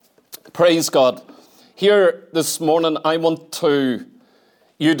Praise God. Here this morning, I want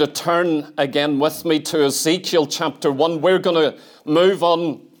you to turn again with me to Ezekiel chapter 1. We're going to move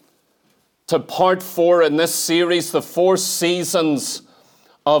on to part 4 in this series, the 4 seasons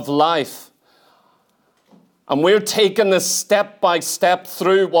of life. And we're taking this step by step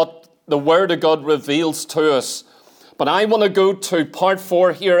through what the Word of God reveals to us. But I want to go to part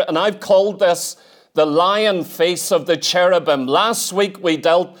 4 here, and I've called this the lion face of the cherubim. Last week we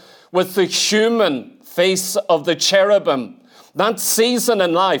dealt with the human face of the cherubim. That season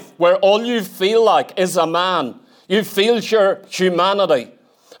in life where all you feel like is a man. You feel your humanity.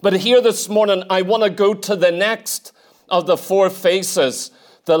 But here this morning, I want to go to the next of the 4 faces,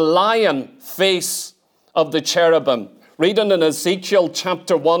 the lion face of the cherubim. Reading in Ezekiel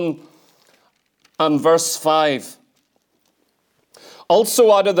chapter 1 and verse 5.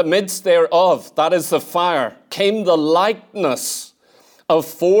 Also out of the midst thereof, that is the fire, came the likeness of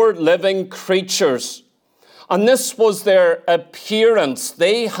 4 living creatures. And this was their appearance.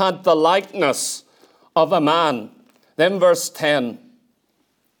 They had the likeness of a man. Then verse 10.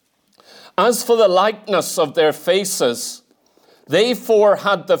 As for the likeness of their faces, they 4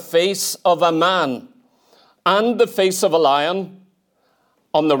 had the face of a man and the face of a lion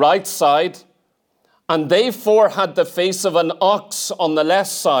on the right side, and they 4 had the face of an ox on the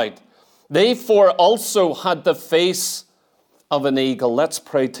left side. They 4 also had the face of an eagle. Let's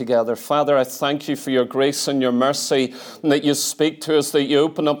pray together. Father, I thank you for your grace and your mercy, and that you speak to us, that you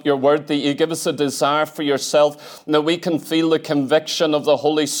open up your word, that you give us a desire for yourself, and that we can feel the conviction of the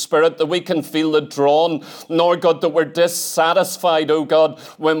Holy Spirit, that we can feel the drawn, Lord God, that we're dissatisfied, oh God,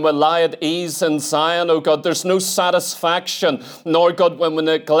 when we lie at ease in Zion, oh God. There's no satisfaction, Lord God, when we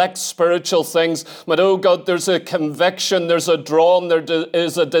neglect spiritual things, but oh God, there's a conviction, there's a drawn, there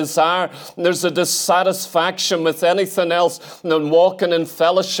is a desire, there's a dissatisfaction with anything else and walking in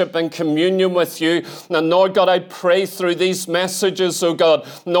fellowship and communion with you. And Lord God, I pray through these messages, oh God,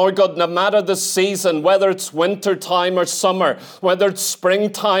 Lord God, no matter the season, whether it's winter time or summer, whether it's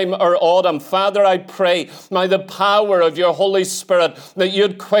springtime or autumn, Father, I pray by the power of your Holy Spirit that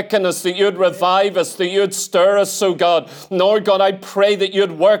you'd quicken us, that you'd revive us, that you'd stir us, oh God. Lord God, I pray that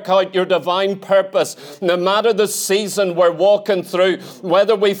you'd work out your divine purpose, no matter the season we're walking through,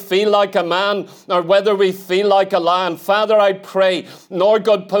 whether we feel like a man or whether we feel like a lion. Father, I pray, Lord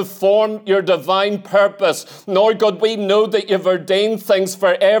God, perform your divine purpose. Lord God, we know that you've ordained things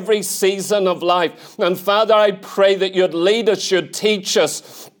for every season of life. And Father, I pray that you'd lead us, you'd teach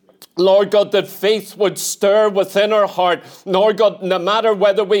us. Lord God, that faith would stir within our heart. Lord God, no matter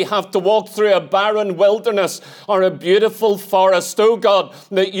whether we have to walk through a barren wilderness or a beautiful forest, oh God,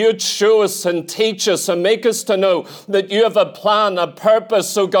 that you'd show us and teach us and make us to know that you have a plan, a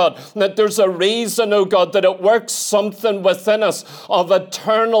purpose, oh God, that there's a reason, oh God, that it works something within us of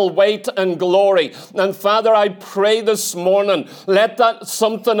eternal weight and glory. And Father, I pray this morning, let that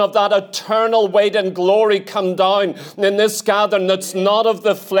something of that eternal weight and glory come down in this gathering that's not of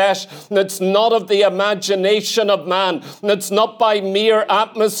the flesh, that's not of the imagination of man, that's not by mere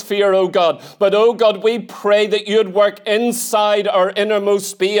atmosphere, oh God. But, oh God, we pray that you'd work inside our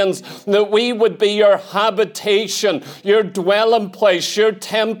innermost beings, that we would be your habitation, your dwelling place, your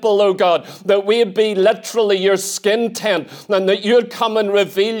temple, oh God, that we'd be literally your skin tent, and that you'd come and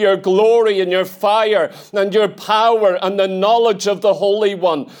reveal your glory and your fire and your power and the knowledge of the Holy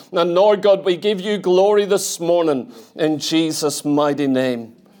One. And Lord God, we give you glory this morning in Jesus' mighty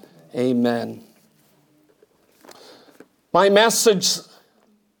name. Amen. My message,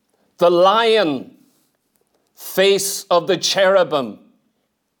 the lion face of the cherubim.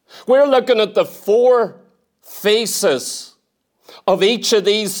 We're looking at the 4 faces of each of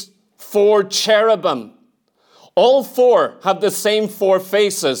these 4 cherubim. All 4 have the same 4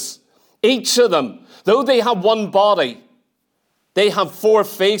 faces. Each of them, though they have one body, they have 4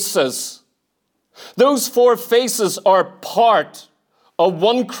 faces. Those 4 faces are part of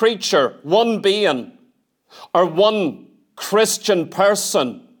one creature, one being, or one Christian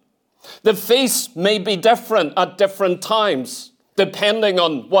person. The face may be different at different times, depending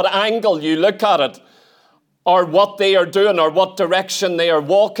on what angle you look at it, or what they are doing, or what direction they are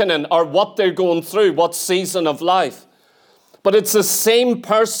walking in, or what they're going through, what season of life. But it's the same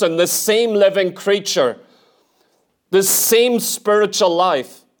person, the same living creature, the same spiritual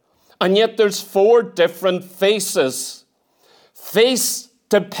life, and yet there's 4 different faces. Face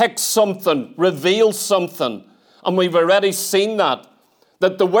depicts something, reveals something. And we've already seen that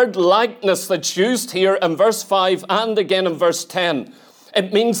the word likeness that's used here in verse 5 and again in verse 10,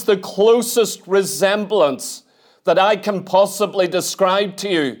 it means the closest resemblance that I can possibly describe to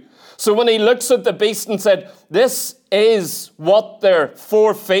you. So when he looks at the beast and said, this is what their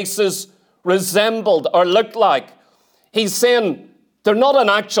four faces resembled or looked like, he's saying they're not an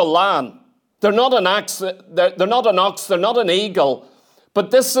actual lion. They're not an ox, they're not an ox, they're not an eagle,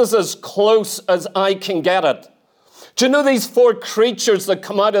 but this is as close as I can get it. Do you know these four creatures that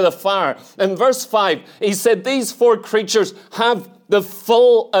come out of the fire? In verse 5, he said these four creatures have the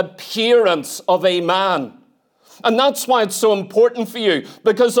full appearance of a man. And that's why it's so important for you,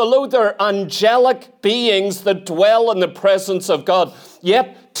 because although they're angelic beings that dwell in the presence of God,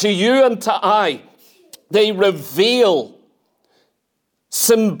 yet to you and to I, they reveal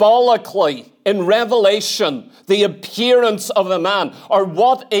symbolically in Revelation the appearance of a man, or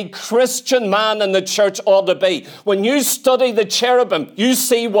what a Christian man in the church ought to be. When you study the cherubim, you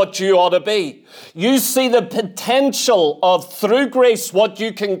see what you ought to be. You see the potential of, through grace, what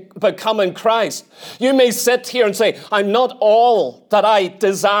you can become in Christ. You may sit here and say, I'm not all that I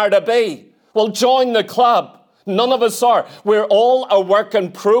desire to be. Well, join the club. None of us are. We're all a work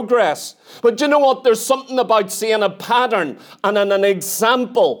in progress. But you know what? There's something about seeing a pattern and an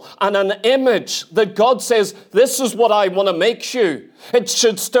example and an image that God says, this is what I want to make you. It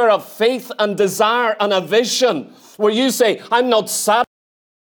should stir up faith and desire and a vision where you say, I'm not satisfied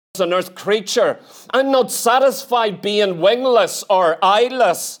as an earth creature. I'm not satisfied being wingless or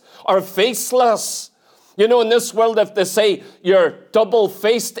eyeless or faceless. You know, in this world, if they say you're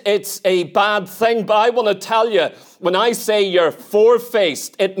double-faced, it's a bad thing. But I want to tell you, when I say you're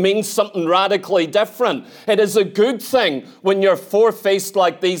four-faced, it means something radically different. It is a good thing when you're four-faced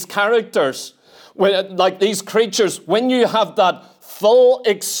like these characters, like these creatures, when you have that full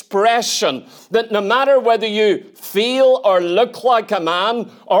expression that no matter whether you feel or look like a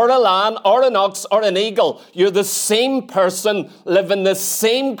man or a lamb or an ox or an eagle, you're the same person living the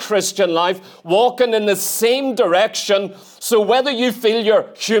same Christian life, walking in the same direction. So whether you feel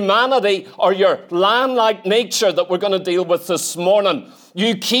your humanity or your lamb-like nature that we're going to deal with this morning,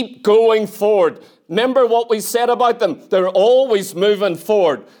 you keep going forward. Remember what we said about them. They're always moving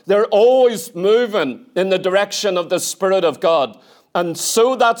forward. They're always moving in the direction of the Spirit of God. And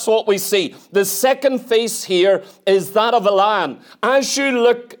so that's what we see. The second face here is that of a lion. As you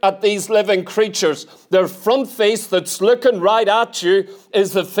look at these living creatures, their front face that's looking right at you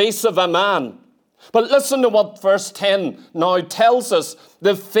is the face of a man. But listen to what verse 10 now tells us.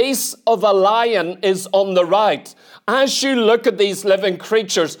 The face of a lion is on the right. As you look at these living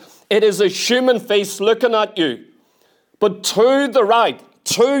creatures, it is a human face looking at you. But to the right,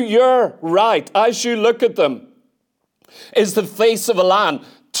 to your right, as you look at them, is the face of a lion.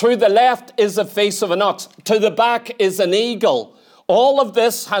 To the left is the face of an ox. To the back is an eagle. All of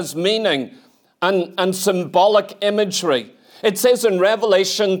this has meaning and symbolic imagery. It says in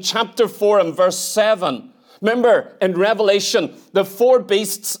Revelation chapter 4 and verse 7. Remember, in Revelation, the four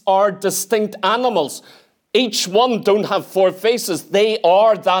beasts are distinct animals. Each one don't have four faces. They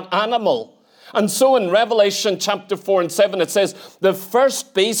are that animal. And so in Revelation chapter 4 and 7, it says, the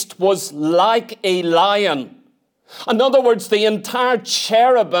first beast was like a lion. In other words, the entire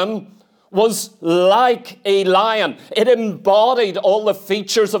cherubim was like a lion. It embodied all the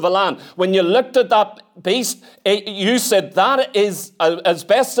features of a lion. When you looked at that beast, you said, that is, as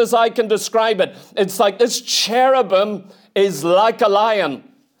best as I can describe it, it's like this cherubim is like a lion.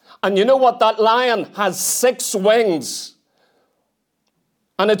 And you know what? That lion has 6 wings.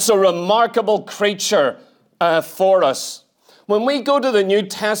 And it's a remarkable creature for us. When we go to the New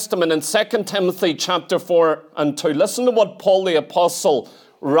Testament in 2 Timothy chapter 4 and 2, listen to what Paul the Apostle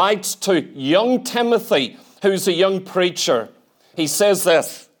writes to young Timothy, who's a young preacher. He says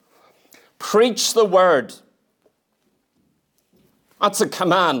this, preach the word. That's a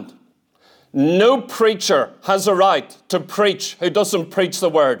command. No preacher has a right to preach who doesn't preach the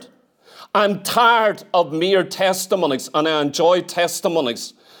word. I'm tired of mere testimonies, and I enjoy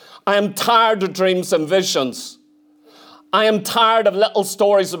testimonies. I am tired of dreams and visions. I am tired of little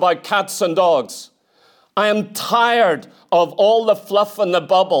stories about cats and dogs. I am tired of all the fluff and the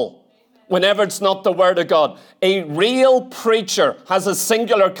bubble whenever it's not the word of God. A real preacher has a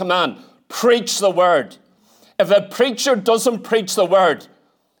singular command. Preach the word. If a preacher doesn't preach the word,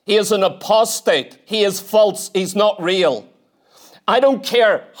 he is an apostate. He is false. He's not real. I don't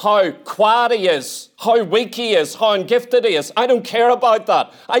care how quiet he is, how weak he is, how ungifted he is. I don't care about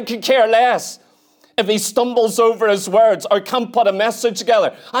that. I could care less if he stumbles over his words or can't put a message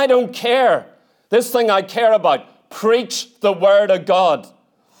together. I don't care. This thing I care about, preach the word of God.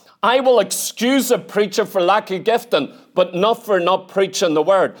 I will excuse a preacher for lack of gifting, but not for not preaching the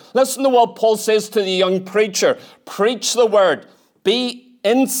word. Listen to what Paul says to the young preacher. Preach the word. Be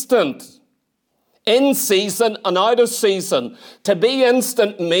instant In season and out of season. To be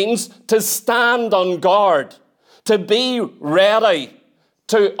instant means to stand on guard, to be ready,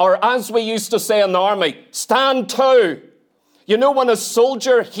 or as we used to say in the army, stand to. You know, when a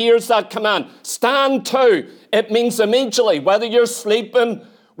soldier hears that command, stand to, it means immediately, whether you're sleeping,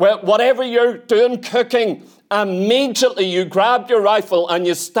 whatever you're doing, cooking, immediately you grab your rifle and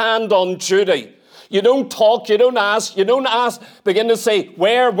you stand on duty. You don't talk, you don't ask, begin to say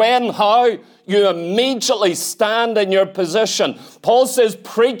where, when, how. You immediately stand in your position. Paul says,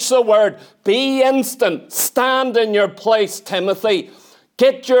 preach the word, be instant, stand in your place, Timothy.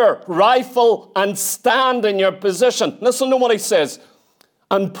 Get your rifle and stand in your position. Listen to what he says.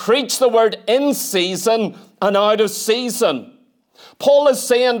 And preach the word in season and out of season. Paul is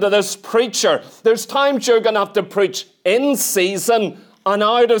saying to this preacher, there's times you're going to have to preach in season and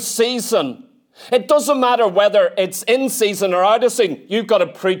out of season. It doesn't matter whether it's in season or out of season. You've got to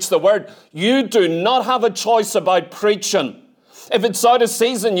preach the word. You do not have a choice about preaching. If it's out of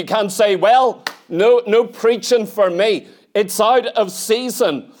season, you can't say, well, no preaching for me. It's out of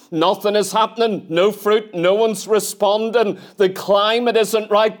season. Nothing is happening. No fruit. No one's responding. The climate isn't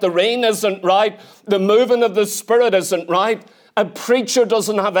right. The rain isn't right. The moving of the Spirit isn't right. A preacher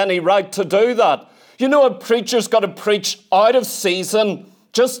doesn't have any right to do that. You know, a preacher's got to preach out of season,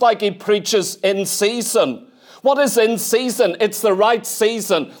 just like he preaches in season. What is in season? It's the right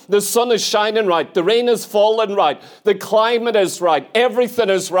season. The sun is shining right. The rain is falling right. The climate is right. Everything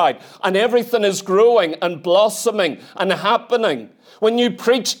is right. And everything is growing and blossoming and happening. When you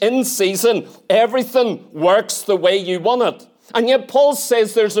preach in season, everything works the way you want it. And yet Paul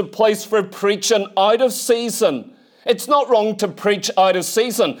says there's a place for preaching out of season. It's not wrong to preach out of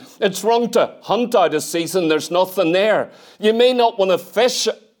season. It's wrong to hunt out of season. There's nothing there. You may not want to fish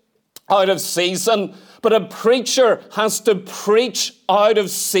out of season, but a preacher has to preach out of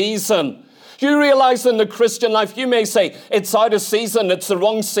season. You realize in the Christian life, you may say, it's out of season, it's the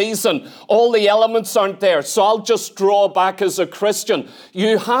wrong season. All the elements aren't there, so I'll just draw back as a Christian.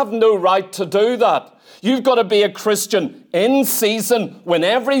 You have no right to do that. You've got to be a Christian in season when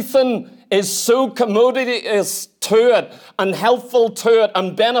everything is so commodious to it and helpful to it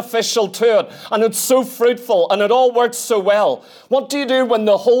and beneficial to it, and it's so fruitful and it all works so well. What do you do when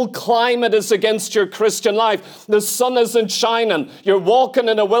the whole climate is against your Christian life? The sun isn't shining. You're walking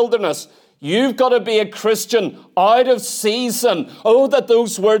in a wilderness. You've got to be a Christian out of season. Oh, that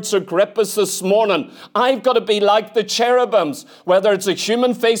those words would grip us this morning. I've got to be like the cherubims, whether it's a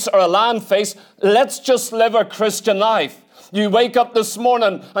human face or a land face. Let's just live a Christian life. You wake up this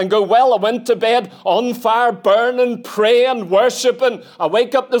morning and go, well, I went to bed on fire, burning, praying, worshiping. I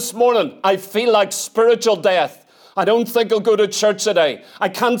wake up this morning, I feel like spiritual death. I don't think I'll go to church today. I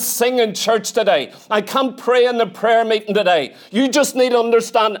can't sing in church today. I can't pray in the prayer meeting today. You just need to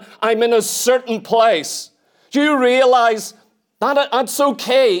understand I'm in a certain place. Do you realize that it's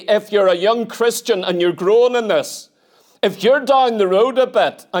okay if you're a young Christian and you're growing in this? If you're down the road a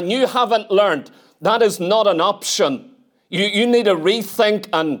bit and you haven't learned, that is not an option. You need to rethink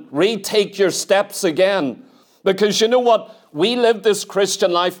and retake your steps again. Because you know what? We live this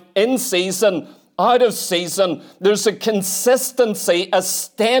Christian life in season, out of season. There's a consistency, a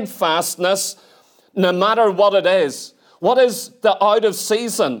steadfastness, no matter what it is. What is the out of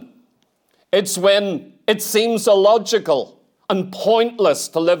season? It's when it seems illogical and pointless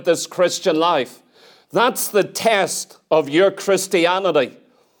to live this Christian life. That's the test of your Christianity.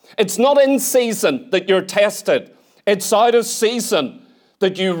 It's not in season that you're tested. It's out of season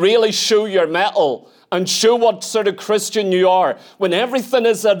that you really show your mettle and show what sort of Christian you are. When everything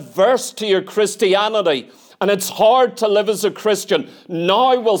is adverse to your Christianity and it's hard to live as a Christian,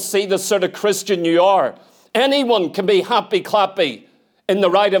 now we'll see the sort of Christian you are. Anyone can be happy-clappy in the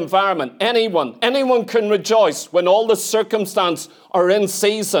right environment. Anyone can rejoice when all the circumstances are in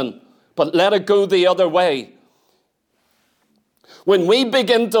season, but let it go the other way. When we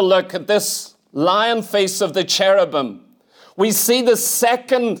begin to look at this lion face of the cherubim, we see the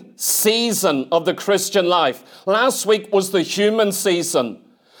second season of the Christian life. Last week was the human season.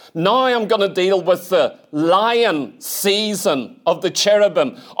 Now I'm going to deal with the lion season of the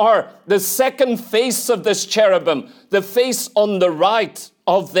cherubim, or the second face of this cherubim, the face on the right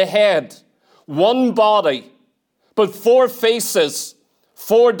of the head. One body, but four faces,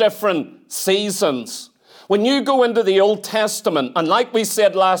 four different seasons. When you go into the Old Testament, and like we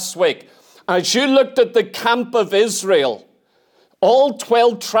said last week, as you looked at the camp of Israel, all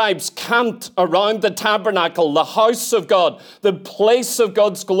 12 tribes camped around the tabernacle, the house of God, the place of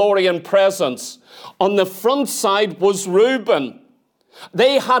God's glory and presence. On the front side was Reuben.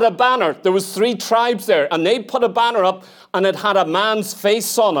 They had a banner. There was 3 tribes there, and they put a banner up, and it had a man's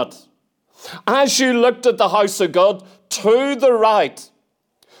face on it. As you looked at the house of God, to the right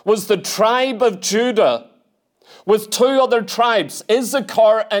was the tribe of Judah, with two other tribes,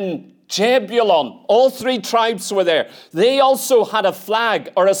 Issachar and Zebulun. All three tribes were there. They also had a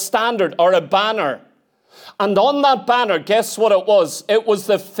flag or a standard or a banner. And on that banner, guess what it was? It was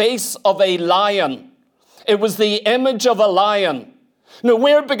the face of a lion. It was the image of a lion. Now,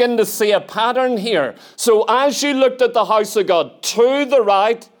 we're beginning to see a pattern here. So as you looked at the house of God, to the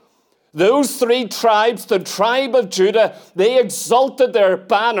right, those three tribes, the tribe of Judah, they exalted their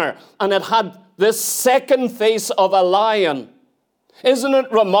banner, and it had this second face of a lion. Isn't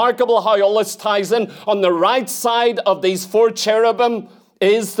it remarkable how all this ties in? On the right side of these four cherubim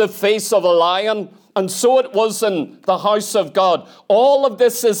is the face of a lion, and so it was in the house of God. All of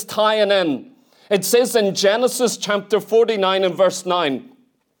this is tying in. It says in Genesis chapter 49 and verse 9,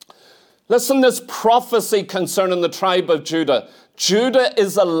 listen, this prophecy concerning the tribe of Judah. Judah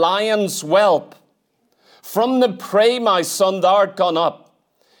is a lion's whelp. From the prey, my son, thou art gone up.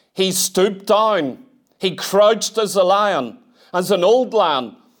 He stooped down. He crouched as a lion, as an old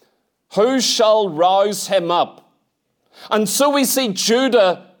lion. Who shall rouse him up? And so we see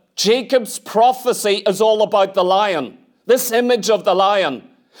Judah, Jacob's prophecy is all about the lion. This image of the lion.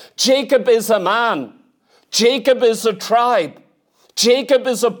 Jacob is a man. Jacob is a tribe. Jacob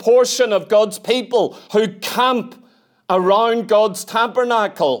is a portion of God's people who camp around God's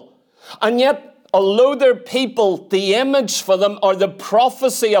tabernacle. And yet, although they're people, the image for them or the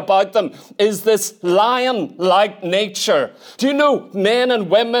prophecy about them is this lion-like nature. Do you know men and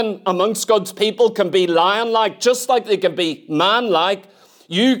women amongst God's people can be lion-like just like they can be man-like?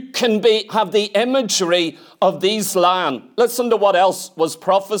 You can have the imagery of these lions. Listen to what else was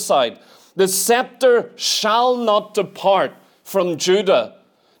prophesied. The scepter shall not depart from Judah,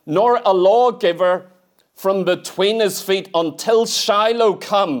 nor a lawgiver from between his feet until Shiloh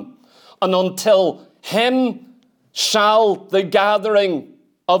come, and until him shall the gathering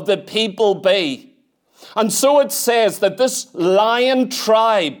of the people be. And so it says that this lion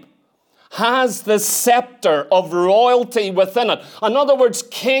tribe has the scepter of royalty within it. In other words,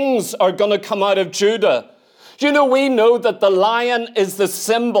 kings are going to come out of Judah. You know, we know that the lion is the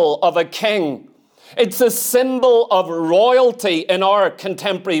symbol of a king. It's a symbol of royalty in our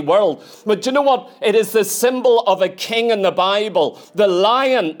contemporary world. But you know what? It is the symbol of a king in the Bible. The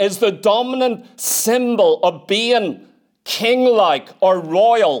lion is the dominant symbol of being king-like or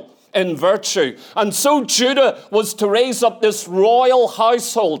royal in virtue. And so Judah was to raise up this royal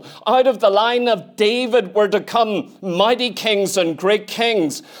household. Out of the line of David were to come mighty kings and great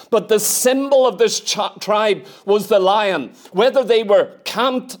kings. But the symbol of this tribe was the lion. Whether they were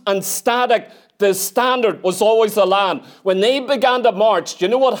camped and static, the standard was always the lion. When they began to march, do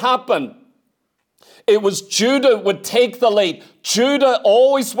you know what happened? It was Judah would take the lead. Judah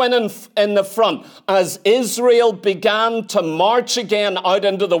always went in the front as Israel began to march again out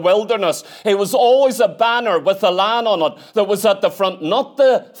into the wilderness. It was always a banner with a lion on it that was at the front, not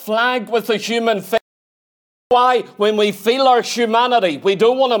the flag with the human face. Why? When we feel our humanity, we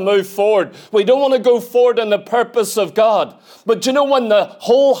don't want to move forward. We don't want to go forward in the purpose of God. But you know, when the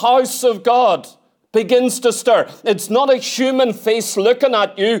whole house of God begins to stir, it's not a human face looking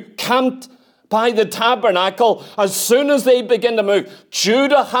at you, camped by the tabernacle. As soon as they begin to move,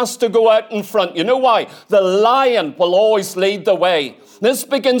 Judah has to go out in front. You know why? The lion will always lead the way. This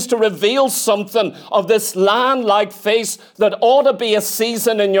begins to reveal something of this lion-like face that ought to be a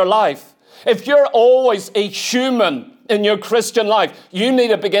season in your life. If you're always a human in your Christian life, you need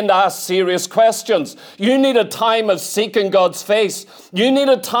to begin to ask serious questions. You need a time of seeking God's face. You need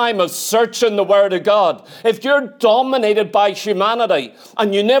a time of searching the Word of God. If you're dominated by humanity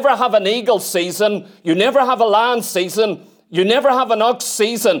and you never have an eagle season, you never have a lion season, you never have an ox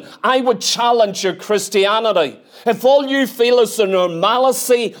season, I would challenge your Christianity. If all you feel is the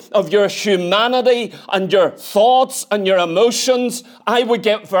normalcy of your humanity and your thoughts and your emotions, I would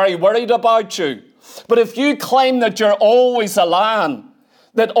get very worried about you. But if you claim that you're always a lion,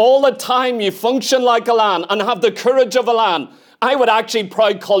 that all the time you function like a lion and have the courage of a lion, I would actually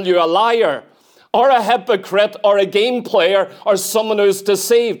probably call you a liar or a hypocrite or a game player or someone who's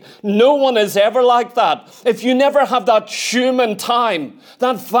deceived. No one is ever like that. If you never have that human time,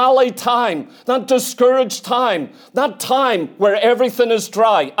 that valley time, that discouraged time, that time where everything is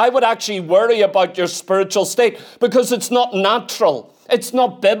dry, I would actually worry about your spiritual state because it's not natural. It's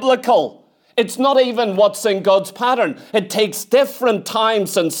not biblical. It's not even what's in God's pattern. It takes different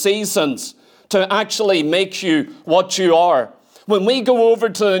times and seasons to actually make you what you are. When we go over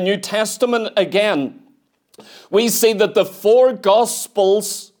to the New Testament again, we see that the four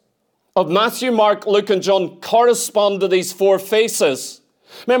Gospels of Matthew, Mark, Luke, and John correspond to these four faces.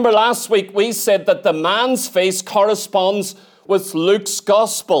 Remember last week we said that the man's face corresponds with Luke's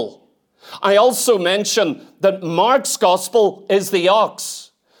gospel. I also mentioned that Mark's gospel is the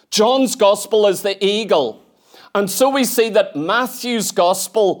ox. John's gospel is the eagle. And so we see that Matthew's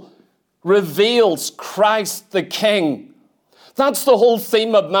gospel reveals Christ the King. That's the whole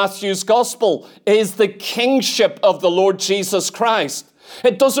theme of Matthew's gospel, is the kingship of the Lord Jesus Christ.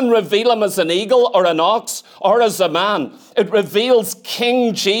 It doesn't reveal him as an eagle or an ox or as a man. It reveals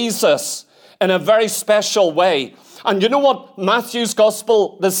King Jesus in a very special way. And you know what Matthew's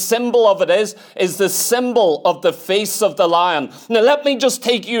gospel, the symbol of it is the symbol of the face of the lion. Now let me just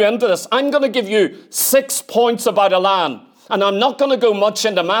take you into this. I'm going to give you 6 points about a lion. And I'm not going to go much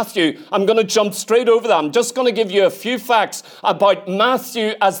into Matthew. I'm going to jump straight over that. I'm just going to give you a few facts about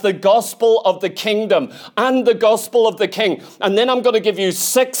Matthew as the gospel of the kingdom and the gospel of the king. And then I'm going to give you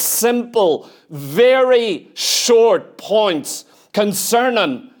 6 simple, very short points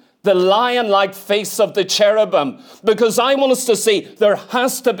concerning the lion-like face of the cherubim. Because I want us to see there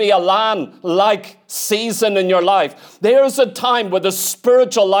has to be a lion-like season in your life. There's a time where the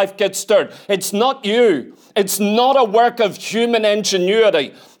spiritual life gets stirred. It's not you. It's not a work of human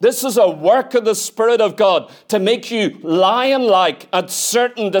ingenuity. This is a work of the Spirit of God to make you lion-like at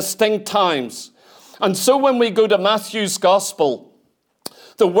certain distinct times. And so when we go to Matthew's gospel,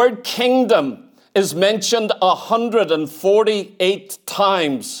 the word kingdom is mentioned 148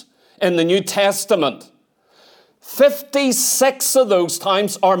 times in the New Testament. 56 of those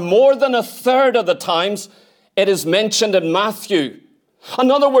times, or more than a third of the times, it is mentioned in Matthew.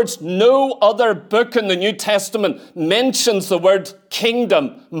 In other words, no other book in the New Testament mentions the word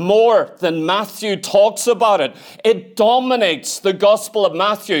kingdom more than Matthew talks about it. It dominates the Gospel of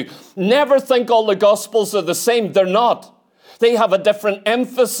Matthew. Never think all the Gospels are the same. They're not. They have a different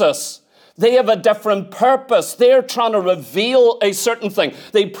emphasis. They have a different purpose. They're trying to reveal a certain thing.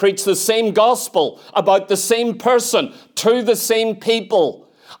 They preach the same gospel about the same person to the same people.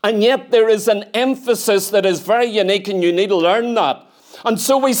 And yet there is an emphasis that is very unique, and you need to learn that. And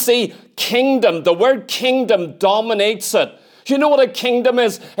so we see kingdom. The word kingdom dominates it. Do you know what a kingdom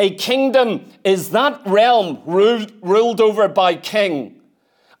is? A kingdom is that realm ruled over by king.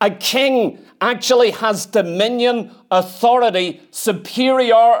 A king actually has dominion, authority,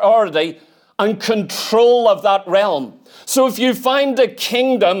 superiority, and control of that realm. So if you find a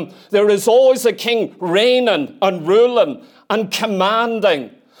kingdom, there is always a king reigning and ruling and commanding.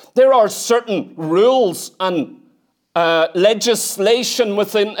 There are certain rules and legislation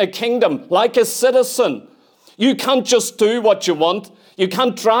within a kingdom, like a citizen. You can't just do what you want. You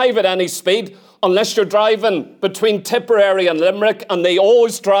can't drive at any speed unless you're driving between Tipperary and Limerick, and they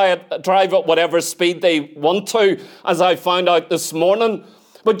always drive at whatever speed they want to, as I found out this morning.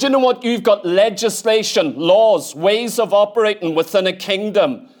 But you know what? You've got legislation, laws, ways of operating within a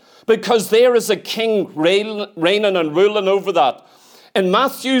kingdom, because there is a king reigning and ruling over that. In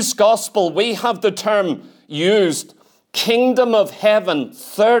Matthew's gospel, we have the term used, kingdom of heaven,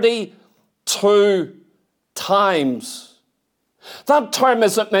 32 times. That term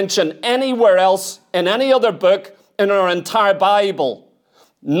isn't mentioned anywhere else in any other book in our entire Bible.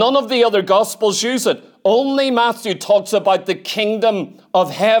 None of the other gospels use it. Only Matthew talks about the kingdom of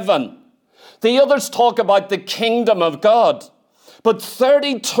heaven. The others talk about the kingdom of God. But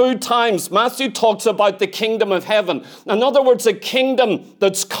 32 times Matthew talks about the kingdom of heaven. In other words, a kingdom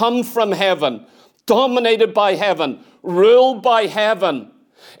that's come from heaven, dominated by heaven, ruled by heaven.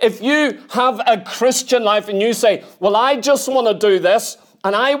 If you have a Christian life and you say, well, I just want to do this,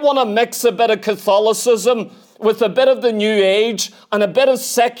 and I want to mix a bit of Catholicism with a bit of the New Age and a bit of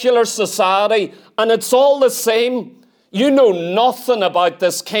secular society, and it's all the same, you know nothing about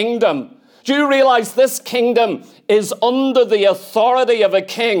this kingdom. Do you realize this kingdom is under the authority of a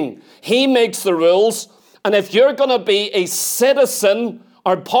king? He makes the rules, and if you're going to be a citizen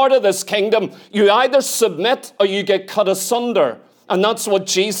or part of this kingdom, you either submit or you get cut asunder. And that's what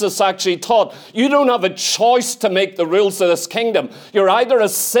Jesus actually taught. You don't have a choice to make the rules of this kingdom. You're either a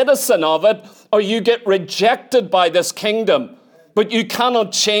citizen of it or you get rejected by this kingdom. But you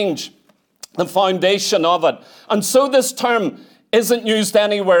cannot change the foundation of it. And so this term isn't used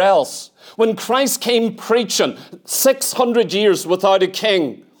anywhere else. When Christ came preaching 600 years without a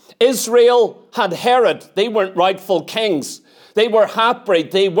king, Israel had Herod. They weren't rightful kings. They were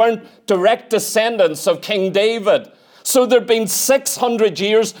half-breed. They weren't direct descendants of King David. So there'd been 600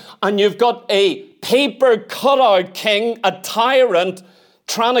 years, and you've got a paper cutout king, a tyrant,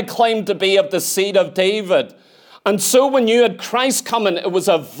 trying to claim to be of the seed of David. And so when you had Christ coming, it was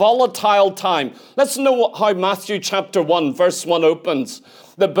a volatile time. Let's know how Matthew chapter 1, verse 1 opens.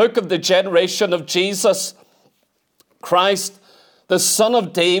 The book of the generation of Jesus Christ, the son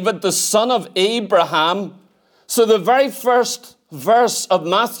of David, the son of Abraham. So the very first verse of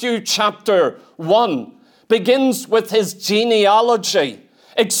Matthew chapter 1 begins with his genealogy,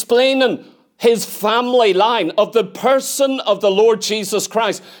 explaining his family line of the person of the Lord Jesus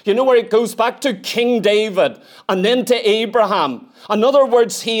Christ. You know where it goes back to King David and then to Abraham. In other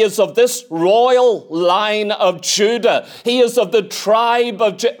words, he is of this royal line of Judah. He is of the tribe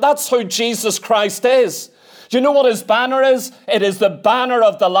of Judah. That's who Jesus Christ is. Do you know what his banner is? It is the banner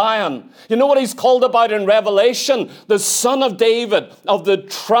of the Lion. You know what he's called about in Revelation? The Son of David, of the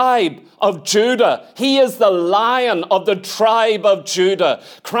tribe of Judah. He is the Lion of the tribe of Judah.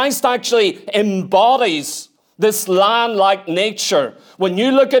 Christ actually embodies this lion-like nature. When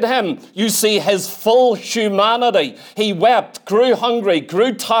you look at him, you see his full humanity. He wept, grew hungry,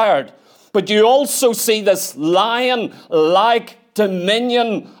 grew tired. But you also see this lion-like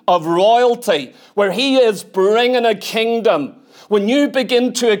dominion of royalty, where he is bringing a kingdom. When you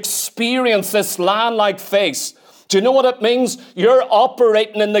begin to experience this lion-like face, do you know what it means? You're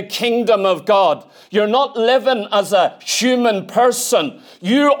operating in the kingdom of God. You're not living as a human person.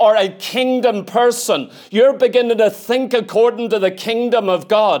 You are a kingdom person. You're beginning to think according to the kingdom of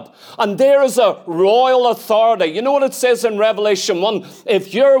God. And there is a royal authority. You know what it says in Revelation 1?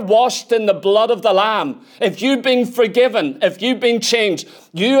 If you're washed in the blood of the Lamb, if you've been forgiven, if you've been changed,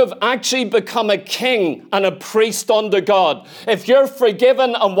 you have actually become a king and a priest unto God. If you're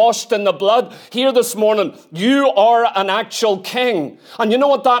forgiven and washed in the blood, here this morning, you are an actual king. And you know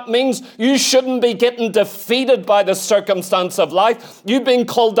what that means? You shouldn't be getting defeated by the circumstance of life. You've been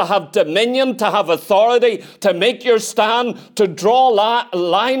called to have dominion, to have authority, to make your stand, to draw a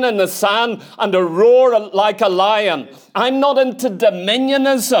line in the sand, and to roar like a lion. I'm not into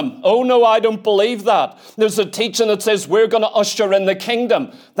dominionism. Oh no, I don't believe that. There's a teaching that says we're going to usher in the kingdom.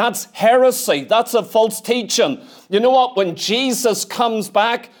 That's heresy. That's a false teaching. You know what? When Jesus comes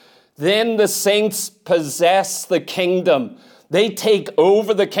back, then the saints possess the kingdom. They take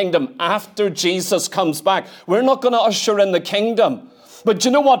over the kingdom after Jesus comes back. We're not going to usher in the kingdom. But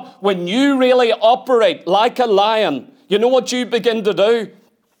you know what? When you really operate like a lion, you know what you begin to do?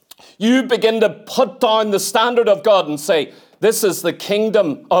 You begin to put down the standard of God and say, this is the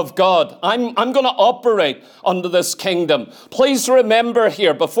kingdom of God. I'm going to operate under this kingdom. Please remember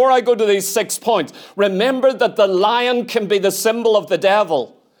here, before I go to these 6 points, remember that the lion can be the symbol of the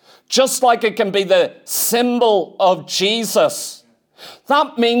devil, just like it can be the symbol of Jesus.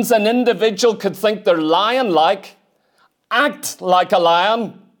 That means an individual could think they're lion-like, act like a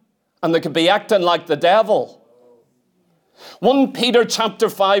lion, and they could be acting like the devil. 1 Peter chapter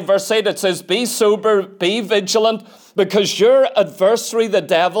 5 verse 8, it says, be sober, be vigilant, because your adversary, the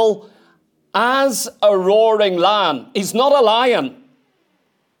devil, as a roaring lion. He's not a lion.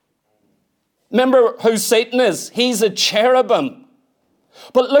 Remember who Satan is? He's a cherubim.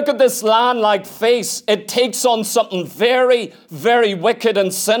 But look at this lion-like face. It takes on something very, very wicked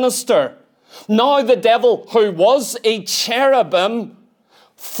and sinister. Now the devil, who was a cherubim,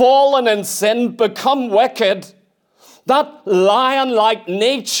 fallen in sin, become wicked, that lion-like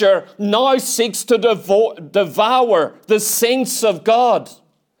nature now seeks to devour the saints of God.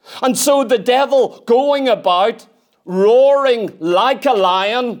 And so the devil, going about, roaring like a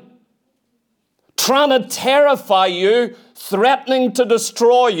lion, trying to terrify you, threatening to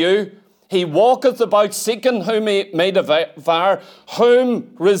destroy you, he walketh about seeking whom he may devour,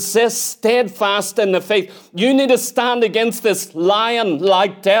 whom resist steadfast in the faith. You need to stand against this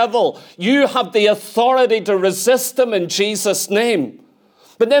lion-like devil. You have the authority to resist him in Jesus' name.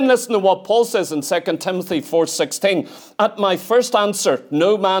 But then listen to what Paul says in 2 Timothy 4:16. At my first answer,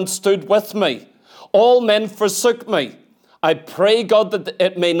 no man stood with me. All men forsook me. I pray God that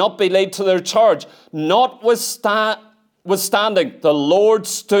it may not be laid to their charge. Notwithstanding, the Lord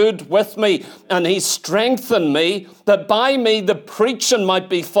stood with me, and he strengthened me, that by me the preaching might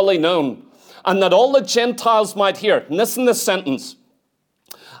be fully known, and that all the Gentiles might hear. Listen to this sentence.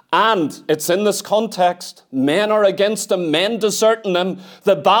 And it's in this context. Men are against him, men deserting him.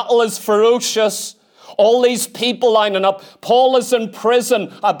 The battle is ferocious. All these people lining up. Paul is in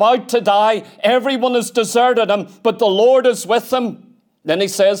prison, about to die. Everyone has deserted him, but the Lord is with him. Then he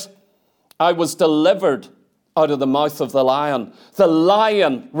says, I was delivered out of the mouth of the lion. The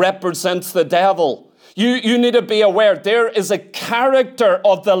lion represents the devil. You need to be aware, there is a character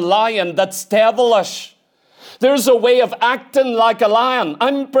of the lion that's devilish. There's a way of acting like a lion.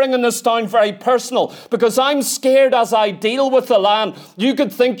 I'm bringing this down very personal because I'm scared as I deal with the lion. You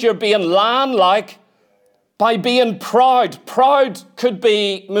could think you're being lion-like by being proud. Proud could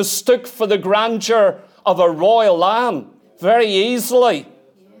be mistook for the grandeur of a royal lion very easily.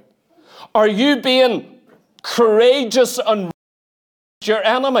 Are you being courageous and your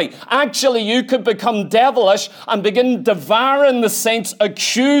enemy. Actually, you could become devilish and begin devouring the saints,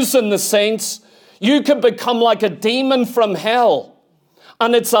 accusing the saints. You could become like a demon from hell.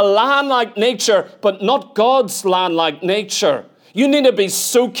 And it's a lion-like nature, but not God's lion-like nature. You need to be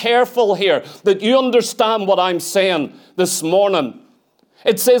so careful here that you understand what I'm saying this morning.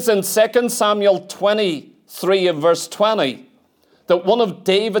 It says in 2 Samuel 23 and verse 20 that one of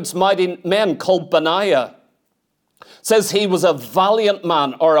David's mighty men called Benaiah says he was a valiant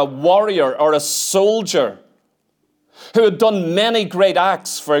man or a warrior or a soldier who had done many great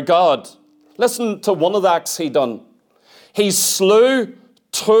acts for God. Listen to one of the acts he done. He slew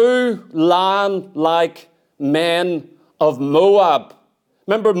 2 lion-like men of Moab.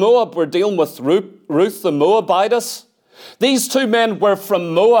 Remember Moab, we're dealing with Ruth the Moabitess. These 2 men were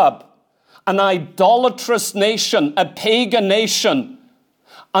from Moab, an idolatrous nation, a pagan nation,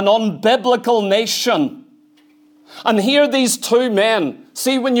 an unbiblical nation. And here these 2 men,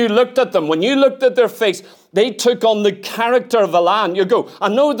 see when you looked at them, when you looked at their face, they took on the character of a lion. You go, I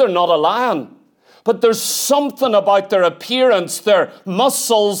know they're not a lion, but there's something about their appearance, their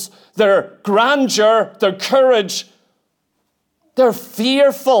muscles, their grandeur, their courage. They're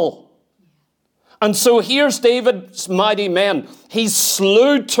fearful. And so here's David's mighty men. He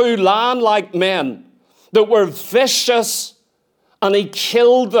slew 2 lion-like men that were vicious, and he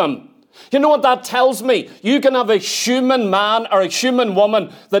killed them. You know what that tells me? You can have a human man or a human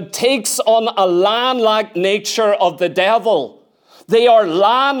woman that takes on a lion-like nature of the devil. They are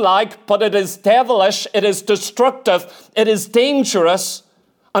lion-like, but it is devilish, it is destructive, it is dangerous,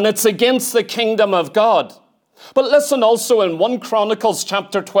 and it's against the kingdom of God. But listen also in 1 Chronicles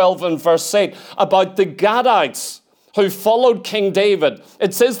chapter 12 and verse 8 about the Gadites who followed King David.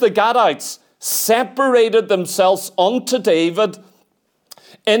 It says the Gadites separated themselves unto David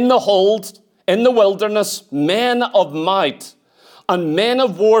in the hold, in the wilderness, men of might and men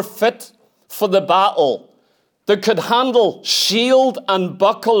of war fit for the battle that could handle shield and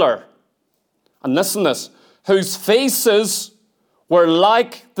buckler. And listen to this, whose faces were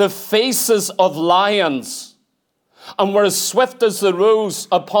like the faces of lions and were as swift as the roes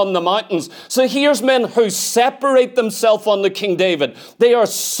upon the mountains. So here's men who separate themselves unto King David. They are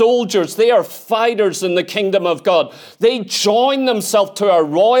soldiers. They are fighters in the kingdom of God. They join themselves to a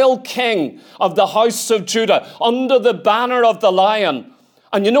royal king of the house of Judah under the banner of the lion.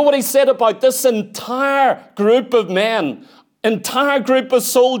 And you know what he said about this entire group of men, entire group of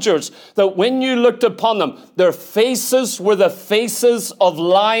soldiers, that when you looked upon them, their faces were the faces of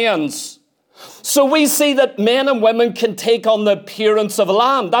lions. So we see that men and women can take on the appearance of a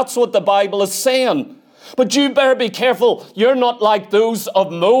lion. That's what the Bible is saying. But you better be careful. You're not like those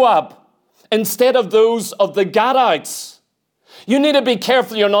of Moab, instead of those of the Gadites. You need to be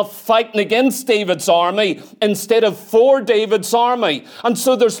careful you're not fighting against David's army instead of for David's army. And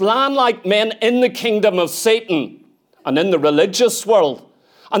so there's lion-like men in the kingdom of Satan and in the religious world.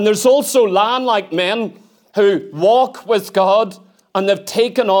 And there's also lion-like men who walk with God, and they've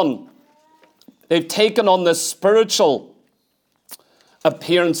taken on the spiritual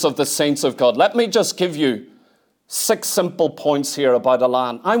appearance of the saints of God. Let me just give you 6 simple points here about a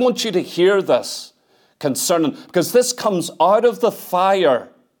lion. I want you to hear this concerning, because this comes out of the fire.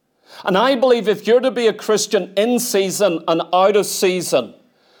 And I believe if you're to be a Christian in season and out of season,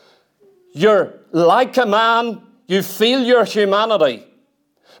 you're like a man, you feel your humanity,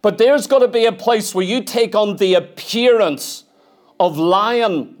 but there's got to be a place where you take on the appearance of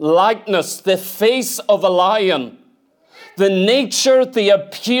lion likeness, the face of a lion, the nature, the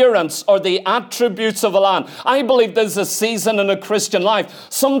appearance, or the attributes of a lion. I believe there's a season in a Christian life.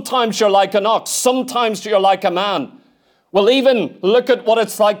 Sometimes you're like an ox, sometimes you're like a man. We'll even look at what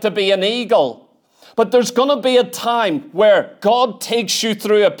it's like to be an eagle. But there's going to be a time where God takes you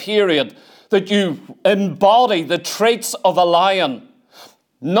through a period that you embody the traits of a lion.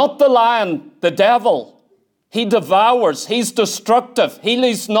 Not the lion, the devil. He devours, he's destructive, he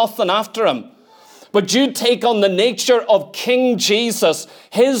leaves nothing after him. But you take on the nature of King Jesus,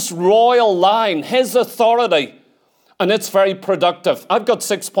 his royal line, his authority, and it's very productive. I've got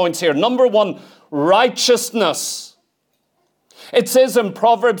 6 points here. Number 1, righteousness. It says in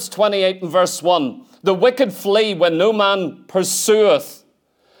Proverbs 28 and verse 1, the wicked flee when no man pursueth,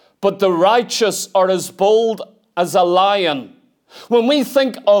 but the righteous are as bold as a lion. When we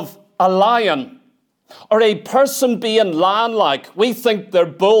think of a lion, or a person being lion-like, we think they're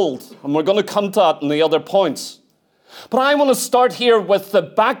bold, and we're going to come to that in the other points. But I want to start here with the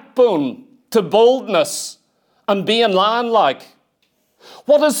backbone to boldness and being lion-like.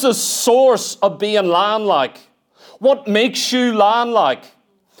 What is the source of being lion-like? What makes you lion-like?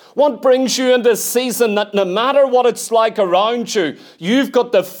 What brings you into a season that no matter what it's like around you, you've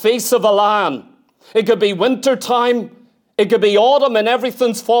got the face of a lion? It could be winter time, it could be autumn and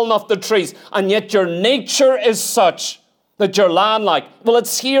everything's fallen off the trees, and yet your nature is such that you're lion-like. Well,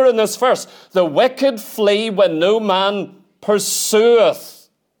 it's here in this verse. The wicked flee when no man pursueth.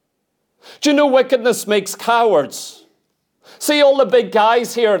 Do you know wickedness makes cowards? See all the big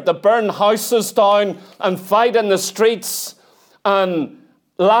guys here that burn houses down and fight in the streets and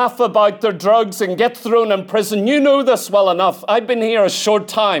laugh about their drugs and get thrown in prison. You know this well enough. I've been here a short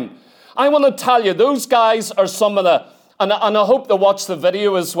time. I want to tell you, those guys are some of the, and I hope they watch the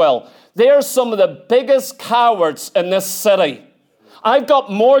video as well, they're some of the biggest cowards in this city. I've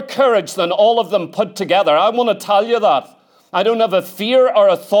got more courage than all of them put together. I want to tell you that. I don't have a fear or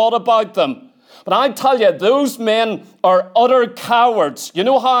a thought about them. But I tell you, those men are utter cowards. You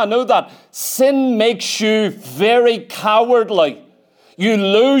know how I know that? Sin makes you very cowardly. You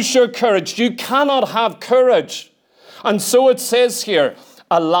lose your courage. You cannot have courage. And so it says here,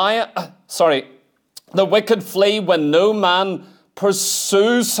 the wicked flee when no man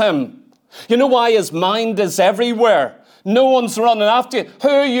pursues him. You know why? His mind is everywhere. No one's running after you. Who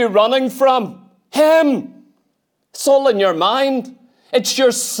are you running from? Him. It's all in your mind. It's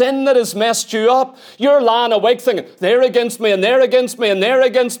your sin that has messed you up. You're lying awake thinking, they're against me, and they're against me, and they're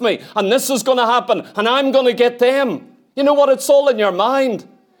against me, and this is going to happen, and I'm going to get them. You know what? It's all in your mind.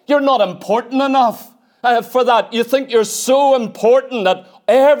 You're not important enough for that. You think you're so important that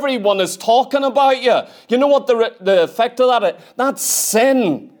everyone is talking about you. You know what the effect of that is? That's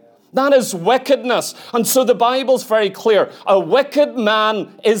sin. That is wickedness. And so the Bible's very clear. A wicked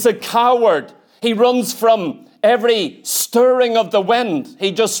man is a coward. He runs from every stirring of the wind.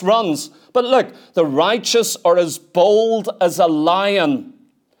 He just runs. But look, the righteous are as bold as a lion.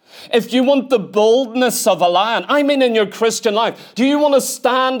 If you want the boldness of a lion, I mean in your Christian life, do you want to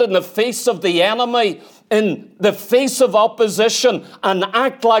stand in the face of the enemy, in the face of opposition, and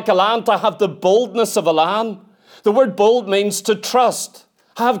act like a lion, to have the boldness of a lion? The word bold means to trust,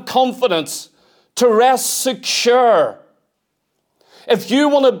 have confidence, to rest secure. If you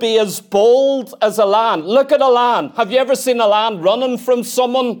want to be as bold as a lion, look at a lion. Have you ever seen a lion running from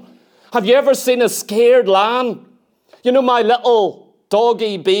someone? Have you ever seen a scared lion? You know, my little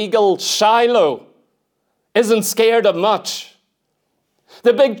doggy beagle, Shiloh, isn't scared of much.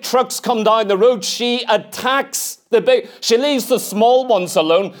 The big trucks come down the road, she attacks she leaves the small ones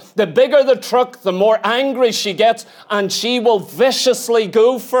alone. The bigger the truck, the more angry she gets, and she will viciously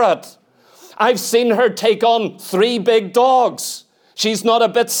go for it. I've seen her take on 3 big dogs. She's not a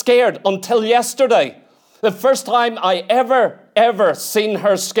bit scared until yesterday. The first time I ever seen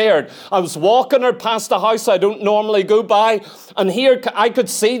her scared. I was walking her past a house I don't normally go by, and here I could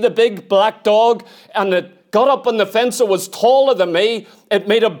see the big black dog, and it got up on the fence. It was taller than me. It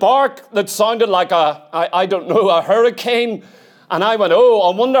made a bark that sounded like a hurricane. And I went, oh,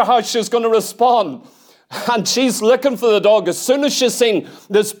 I wonder how she's going to respond. And she's looking for the dog. As soon as she's seen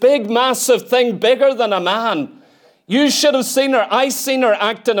this big, massive thing, bigger than a man, you should have seen her. I seen her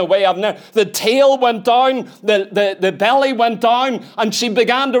act in a way I've never. The tail went down, the belly went down, and she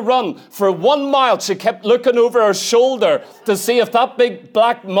began to run. For 1 mile, she kept looking over her shoulder to see if that big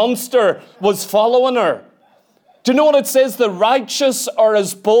black monster was following her. Do you know what it says? The righteous are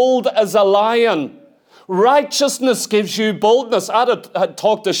as bold as a lion. Righteousness gives you boldness. I had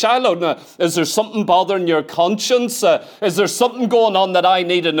talked to Shiloh. Now, is there something bothering your conscience? Is there something going on that I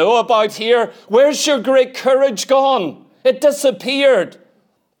need to know about here? Where's your great courage gone? It disappeared.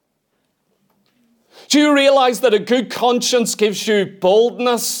 Do you realize that a good conscience gives you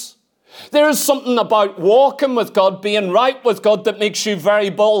boldness? There is something about walking with God, being right with God, that makes you very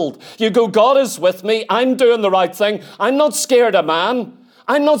bold. You go, God is with me. I'm doing the right thing. I'm not scared of man.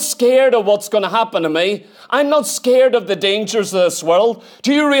 I'm not scared of what's going to happen to me. I'm not scared of the dangers of this world.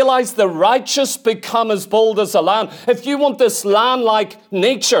 Do you realize the righteous become as bold as a lion? If you want this lion-like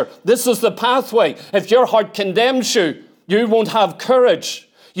nature, this is the pathway. If your heart condemns you, you won't have courage.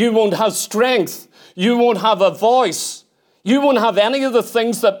 You won't have strength. You won't have a voice. You won't have any of the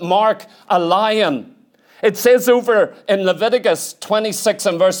things that mark a lion. It says over in Leviticus 26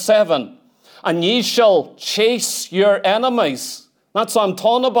 and verse 7, and ye shall chase your enemies. That's what I'm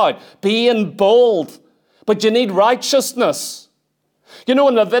talking about, being bold. But you need righteousness. You know,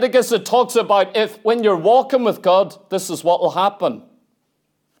 in Leviticus it talks about when you're walking with God, this is what will happen.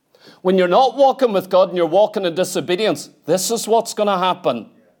 When you're not walking with God and you're walking in disobedience, this is what's going to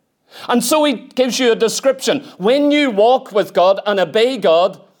happen. And so he gives you a description. When you walk with God and obey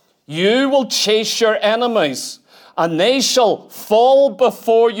God, you will chase your enemies, and they shall fall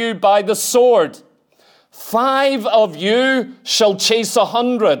before you by the sword. 5 of you shall chase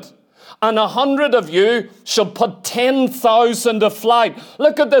 100, and 100 of you shall put 10,000 to flight.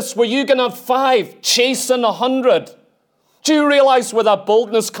 Look at this, where you can have 5 chasing 100. Do you realize where that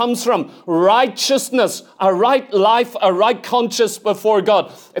boldness comes from? Righteousness, a right life, a right conscience before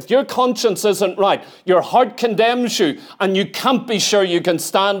God. If your conscience isn't right, your heart condemns you, and you can't be sure you can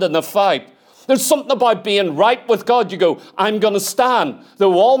stand in the fight. There's something about being right with God. You go, I'm going to stand.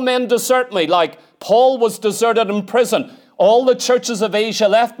 Though all men desert me, like Paul was deserted in prison. All the churches of Asia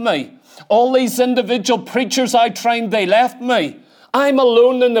left me. All these individual preachers I trained, they left me. I'm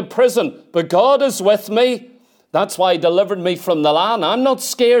alone in the prison, but God is with me. That's why he delivered me from the land. I'm not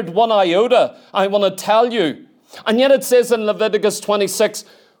scared one iota, I want to tell you. And yet it says in Leviticus 26,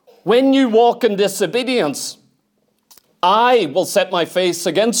 when you walk in disobedience, I will set my face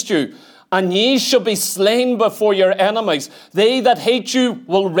against you, and ye shall be slain before your enemies. They that hate you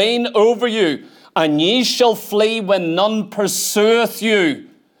will reign over you, and ye shall flee when none pursueth you.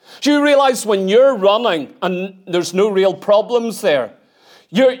 Do you realize when you're running and there's no real problems there,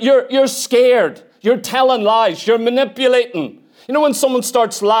 you're scared. You're telling lies. You're manipulating. You know, when someone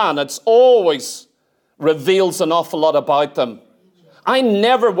starts lying, it's always reveals an awful lot about them. I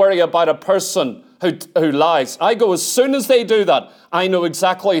never worry about a person who lies. I go, as soon as they do that, I know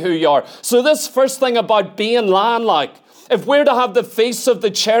exactly who you are. So this first thing about being lion-like, if we're to have the face of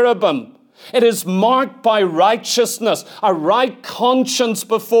the cherubim, it is marked by righteousness, a right conscience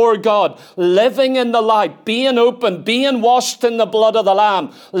before God, living in the light, being open, being washed in the blood of the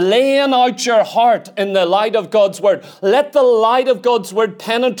Lamb, laying out your heart in the light of God's word. Let the light of God's word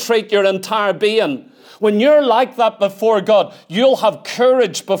penetrate your entire being. When you're like that before God, you'll have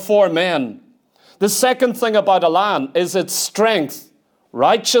courage before men. The second thing about a lion is its strength,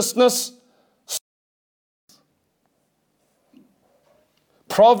 righteousness.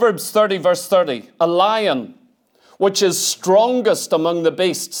 Proverbs 30 verse 30, a lion which is strongest among the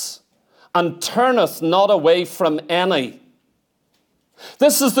beasts and turneth not away from any.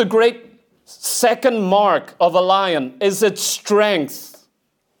 This is the great second mark of a lion, is its strength.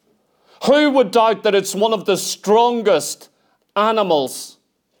 Who would doubt that it's one of the strongest animals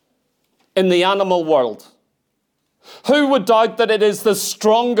in the animal world? Who would doubt that it is the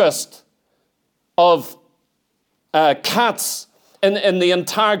strongest of cats in the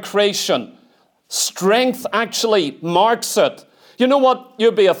entire creation? Strength actually marks it. You know what?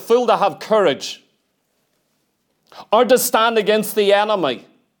 You'd be a fool to have courage, or to stand against the enemy,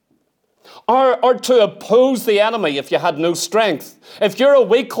 or to oppose the enemy if you had no strength. If you're a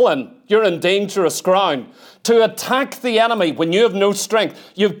weakling, you're in dangerous ground. To attack the enemy when you have no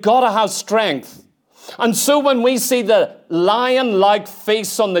strength, you've got to have strength. And so when we see the lion-like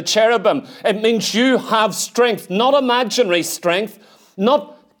face on the cherubim, it means you have strength, not imaginary strength,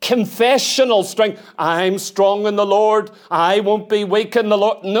 not confessional strength. I'm strong in the Lord. I won't be weak in the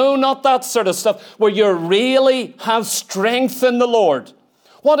Lord. No, not that sort of stuff, where you really have strength in the Lord.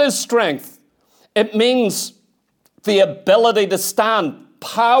 What is strength? It means the ability to stand,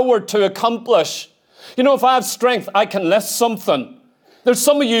 power to accomplish. You know, if I have strength, I can lift something. There's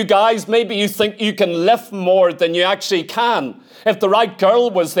some of you guys, maybe you think you can lift more than you actually can. If the right girl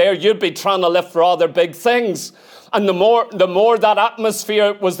was there, you'd be trying to lift rather big things. And the more that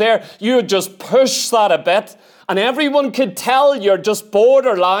atmosphere was there, you would just push that a bit, and everyone could tell you're just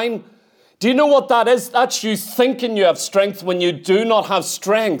borderline. Do you know what that is? That's you thinking you have strength when you do not have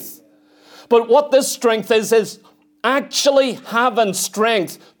strength. But what this strength is actually having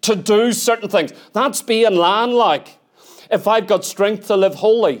strength to do certain things. That's being lion-like. If I've got strength to live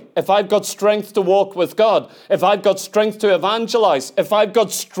holy, if I've got strength to walk with God, if I've got strength to evangelize, if I've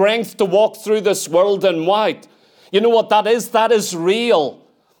got strength to walk through this world in white, you know what that is? That is real.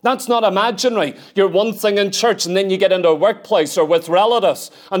 That's not imaginary. You're one thing in church, and then you get into a workplace or with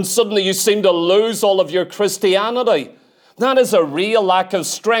relatives, and suddenly you seem to lose all of your Christianity. That is a real lack of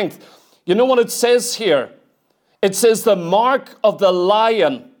strength. You know what it says here? It says, the mark of the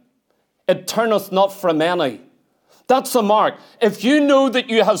lion, it turneth not from any. That's the mark. If you know that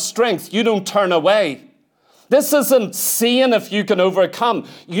you have strength, you don't turn away. This isn't seeing if you can overcome.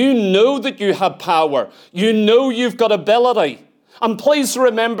 You know that you have power. You know you've got ability. And please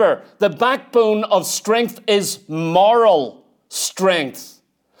remember, the backbone of strength is moral strength.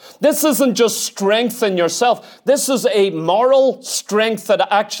 This isn't just strength in yourself. This is a moral strength that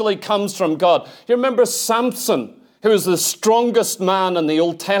actually comes from God. You remember Samson, who was the strongest man in the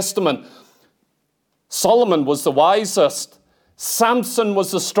Old Testament. Solomon was the wisest. Samson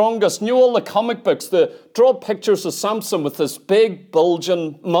was the strongest. Knew all the comic books, draw pictures of Samson with this big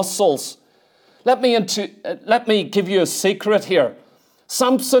bulging muscles. Let me give you a secret here.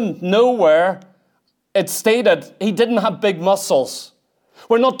 Samson nowhere it stated he didn't have big muscles.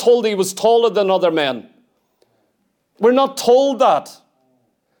 We're not told he was taller than other men. We're not told that.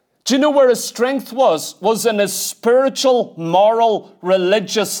 Do you know where his strength was? Was in his spiritual, moral,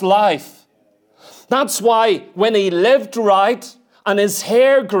 religious life. That's why when he lived right and his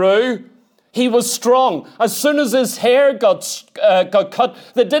hair grew, he was strong. As soon as his hair got cut,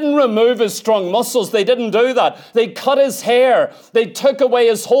 they didn't remove his strong muscles. They didn't do that. They cut his hair. They took away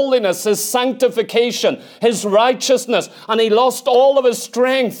his holiness, his sanctification, his righteousness, and he lost all of his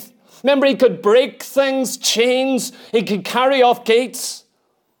strength. Remember, he could break things, chains. He could carry off gates.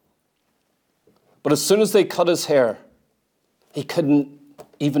 But as soon as they cut his hair, he couldn't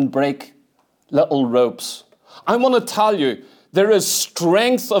even break little ropes. I want to tell you, there is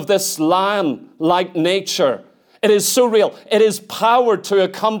strength of this lion-like nature. It is so real. It is power to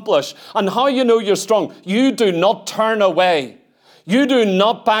accomplish. And how you know you're strong? You do not turn away. You do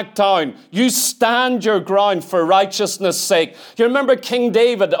not back down. You stand your ground for righteousness' sake. You remember King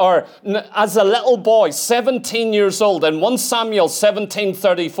David, or as a little boy, 17 years old, in 1 Samuel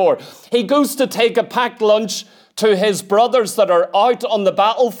 17:34, he goes to take a packed lunch to his brothers that are out on the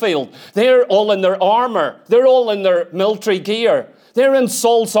battlefield. They're all in their armor. They're all in their military gear. They're in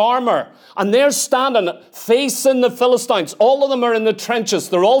Saul's armor. And they're standing facing the Philistines. All of them are in the trenches.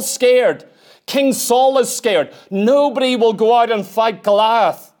 They're all scared. King Saul is scared. Nobody will go out and fight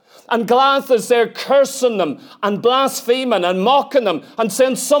Goliath. And Goliath is there cursing them and blaspheming and mocking them and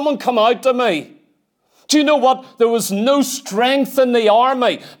saying, "Someone come out to me." Do you know what? There was no strength in the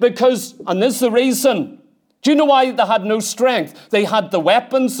army because, and this is the reason. Do you know why they had no strength? They had the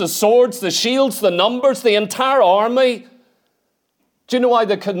weapons, the swords, the shields, the numbers, the entire army. Do you know why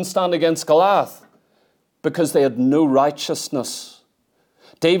they couldn't stand against Goliath? Because they had no righteousness.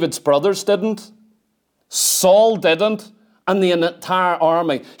 David's brothers didn't. Saul didn't. And the entire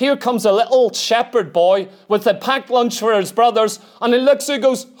army. Here comes a little shepherd boy with a packed lunch for his brothers. And he looks and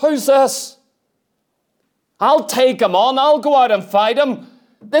goes, "Who's this? I'll take him on. I'll go out and fight him."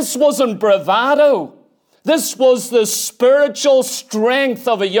 This wasn't bravado. This was the spiritual strength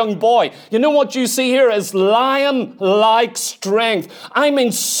of a young boy. You know what you see here is lion-like strength. I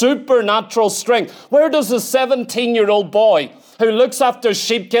mean supernatural strength. Where does a 17-year-old boy who looks after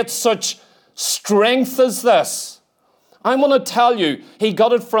sheep get such strength as this? I want to tell you, he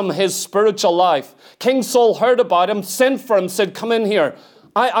got it from his spiritual life. King Saul heard about him, sent for him, said, "Come in here.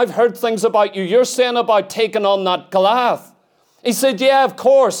 I've heard things about you. You're saying about taking on that Goliath." He said, "Yeah, of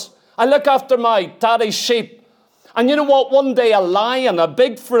course. I look after my daddy's sheep." And you know what? One day a lion, a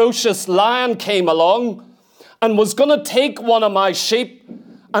big ferocious lion came along and was going to take one of my sheep.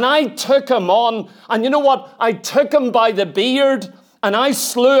 And I took him on. And you know what? I took him by the beard and I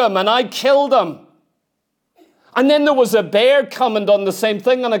slew him and I killed him. And then there was a bear coming on the same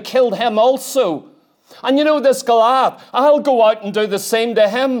thing and I killed him also. And you know this Goliath, I'll go out and do the same to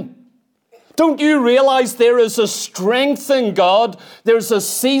him. Don't you realize there is a strength in God? There's a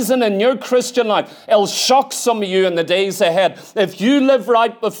season in your Christian life. It'll shock some of you in the days ahead. If you live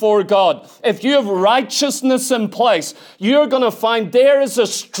right before God, if you have righteousness in place, you're going to find there is a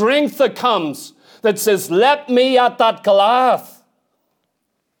strength that comes that says, "Let me at that Goliath."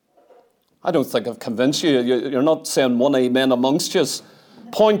 I don't think I've convinced you. You're not saying one amen amongst you.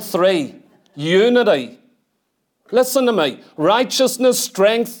 Point 3, unity. Listen to me. Righteousness,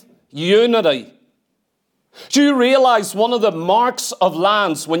 strength, unity. Do you realize one of the marks of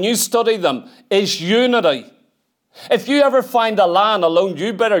lands when you study them is unity? If you ever find a land alone,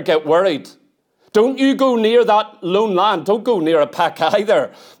 you better get worried. Don't you go near that lone land. Don't go near a pack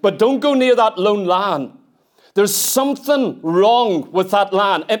either. But don't go near that lone land. There's something wrong with that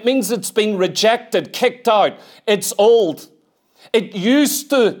land. It means it's been rejected, kicked out. It's old. It used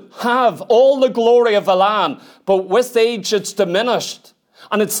to have all the glory of a land, but with age it's diminished.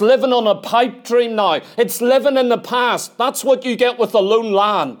 And it's living on a pipe dream now. It's living in the past. That's what you get with a lone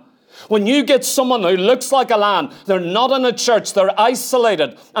land. When you get someone who looks like a land, they're not in a church, they're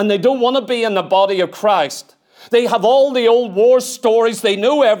isolated, and they don't want to be in the body of Christ. They have all the old war stories, they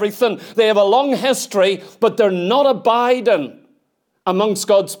know everything, they have a long history, but they're not abiding amongst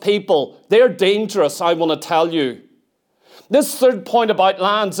God's people. They're dangerous, I want to tell you. This third point about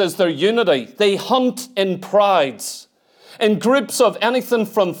lands is their unity. They hunt in prides. In groups of anything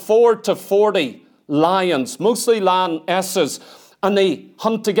from 4 to 40 lions, mostly lionesses, and they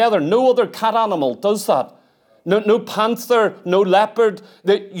hunt together. No other cat animal does that. No panther, no leopard.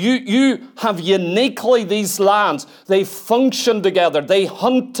 You have uniquely these lands. They function together. They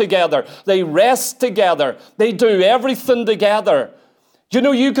hunt together. They rest together. They do everything together. You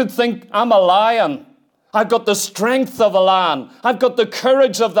know, you could think, I'm a lion. I've got the strength of a lion. I've got the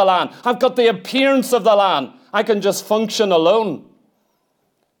courage of the lion. I've got the appearance of the lion. I can just function alone.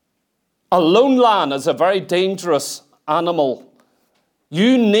 A lone lion is a very dangerous animal.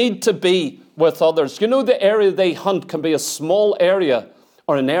 You need to be with others. You know, the area they hunt can be a small area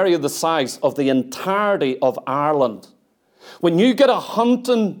or an area the size of the entirety of Ireland. When you get a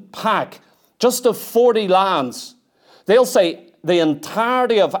hunting pack just of 40 lions, they'll say the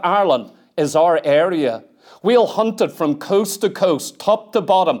entirety of Ireland is our area. We'll hunt it from coast to coast, top to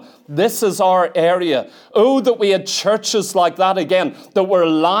bottom. This is our area. Oh, that we had churches like that again, that were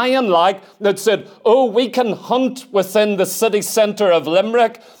lion-like, that said, oh, we can hunt within the city centre of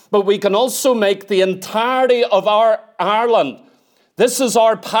Limerick, but we can also make the entirety of our Ireland. This is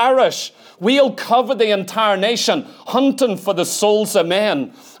our parish. We'll cover the entire nation, hunting for the souls of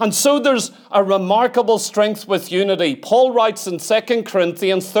men. And so there's a remarkable strength with unity. Paul writes in 2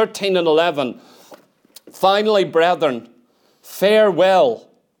 Corinthians 13 and 11, finally, brethren, farewell.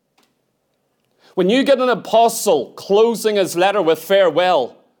 When you get an apostle closing his letter with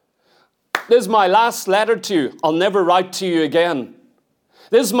farewell, this is my last letter to you. I'll never write to you again.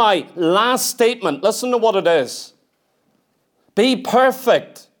 This is my last statement. Listen to what it is. Be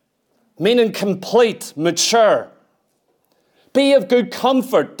perfect, meaning complete, mature. Be of good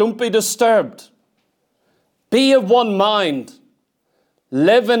comfort. Don't be disturbed. Be of one mind.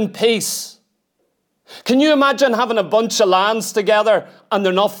 Live in peace. Can you imagine having a bunch of lions together and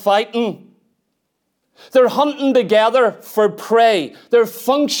they're not fighting? They're hunting together for prey. They're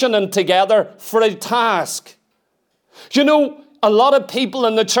functioning together for a task. You know, a lot of people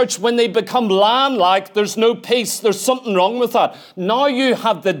in the church, when they become lion-like, there's no peace. There's something wrong with that. Now you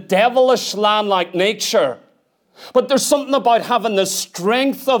have the devilish lion-like nature. But there's something about having the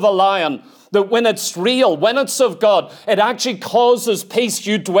strength of a lion, that when it's real, when it's of God, it actually causes peace.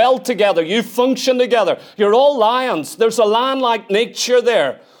 You dwell together. You function together. You're all lions. There's a lion-like nature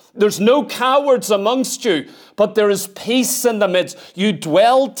there. There's no cowards amongst you, but there is peace in the midst. You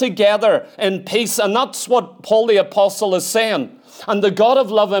dwell together in peace, and that's what Paul the Apostle is saying. And the God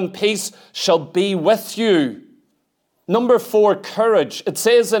of love and peace shall be with you. Number 4, courage. It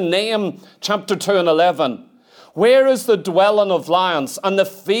says in Nahum chapter 2 and 11, where is the dwelling of lions and the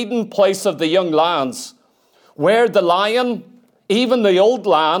feeding place of the young lions? Where the lion, even the old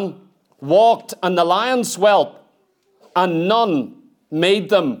lion, walked, and the lions dwelt, and none made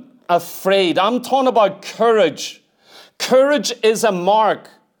them afraid. I'm talking about courage. Courage is a mark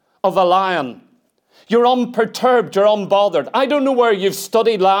of a lion. You're unperturbed, you're unbothered. I don't know where you've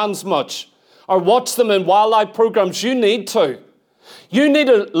studied lions much or watched them in wildlife programs. You need to. You need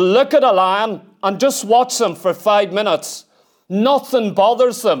to look at a lion and just watch them for 5 minutes. Nothing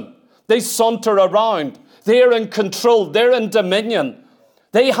bothers them. They saunter around. They're in control. They're in dominion.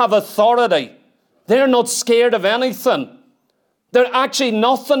 They have authority. They're not scared of anything. They're actually,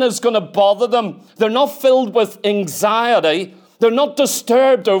 nothing is going to bother them. They're not filled with anxiety. They're not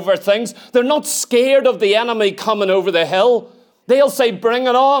disturbed over things. They're not scared of the enemy coming over the hill. They'll say, bring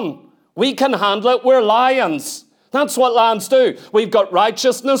it on. We can handle it. We're lions. That's what lions do. We've got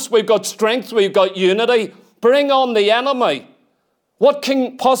righteousness. We've got strength. We've got unity. Bring on the enemy. What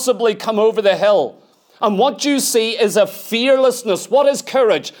can possibly come over the hill? And what you see is a fearlessness. What is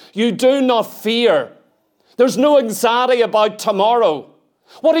courage? You do not fear. There's no anxiety about tomorrow.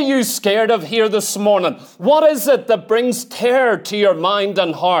 What are you scared of here this morning? What is it that brings terror to your mind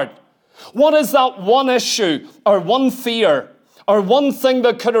and heart? What is that one issue or one fear or one thing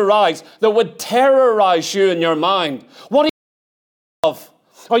that could arise that would terrorize you in your mind? What are you scared of?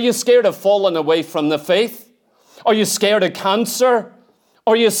 Are you scared of falling away from the faith? Are you scared of cancer?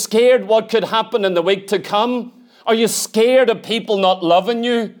 Are you scared what could happen in the week to come? Are you scared of people not loving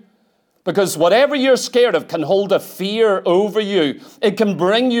you? Because whatever you're scared of can hold a fear over you. It can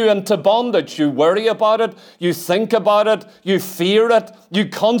bring you into bondage. You worry about it. You think about it. You fear it. You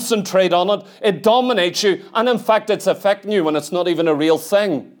concentrate on it. It dominates you. And in fact, it's affecting you when it's not even a real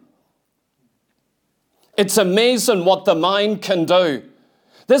thing. It's amazing what the mind can do.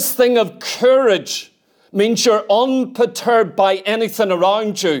 This thing of courage means you're unperturbed by anything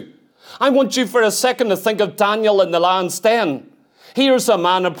around you. I want you for a second to think of Daniel in the lion's den. Here's a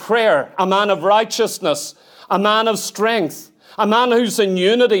man of prayer, a man of righteousness, a man of strength, a man who's in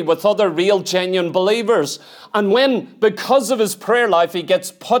unity with other real, genuine believers. And when, because of his prayer life, he gets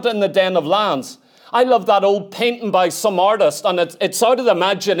put in the den of lions. I love that old painting by some artist, and it's out of the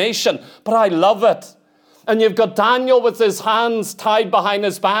imagination, but I love it. And you've got Daniel with his hands tied behind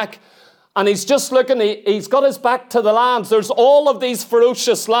his back, and he's just looking, he's got his back to the lions. There's all of these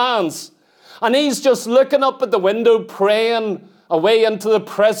ferocious lions, and he's just looking up at the window, praying away into the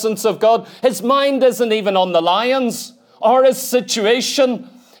presence of God. His mind isn't even on the lions or his situation.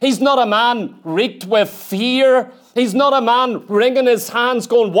 He's not a man reeked with fear. He's not a man wringing his hands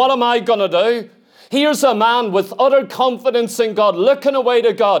going, what am I going to do? Here's a man with utter confidence in God, looking away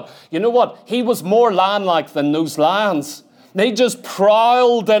to God. You know what? He was more lion-like than those lions. They just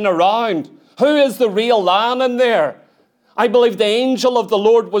prowled in around. Who is the real lion in there? I believe the angel of the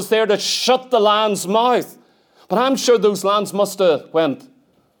Lord was there to shut the lion's mouth. But I'm sure those lions must have went,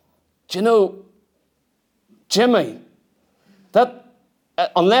 do you know, Jimmy, that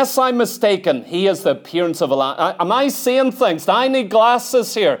unless I'm mistaken, he has the appearance of a lion. Am I seeing things? I need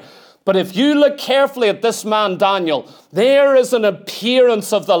glasses here. But if you look carefully at this man, Daniel, there is an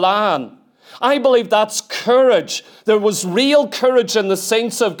appearance of the lion. I believe that's courage. There was real courage in the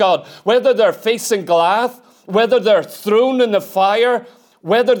saints of God, whether they're facing Goliath, whether they're thrown in the fire,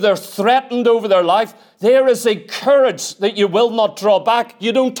 whether they're threatened over their life. There is a courage that you will not draw back.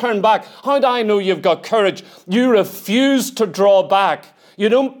 You don't turn back. How do I know you've got courage? You refuse to draw back. You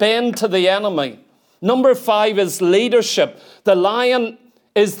don't bend to the enemy. Number 5 is leadership. The lion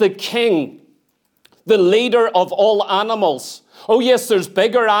is the king, the leader of all animals. Oh yes, there's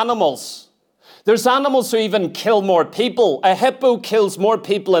bigger animals. There's animals who even kill more people. A hippo kills more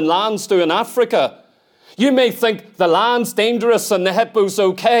people than lions do in Africa. You may think the lion's dangerous and the hippo's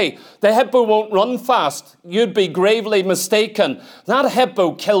okay. The hippo won't run fast. You'd be gravely mistaken. That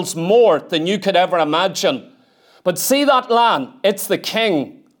hippo kills more than you could ever imagine. But see that lion? It's the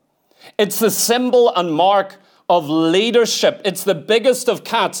king. It's the symbol and mark of leadership. It's the biggest of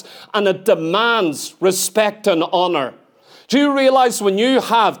cats, and it demands respect and honor. Do you realize when you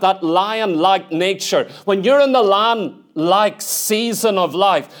have that lion-like nature, when you're in the lion-like season of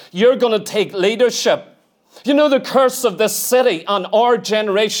life, you're going to take leadership? You know the curse of this city and our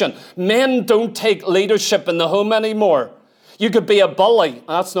generation. Men don't take leadership in the home anymore. You could be a bully.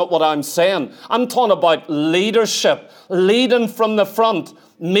 That's not what I'm saying. I'm talking about leadership, leading from the front,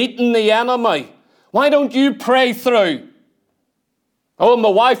 meeting the enemy. Why don't you pray through? Oh, my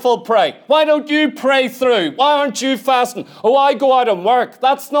wife will pray. Why don't you pray through? Why aren't you fasting? Oh, I go out and work.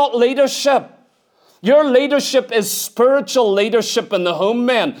 That's not leadership. Your leadership is spiritual leadership in the home,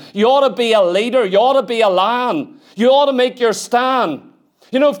 men. You ought to be a leader. You ought to be a lion. You ought to make your stand.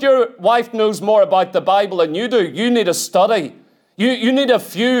 You know, if your wife knows more about the Bible than you do, you need to study. You need a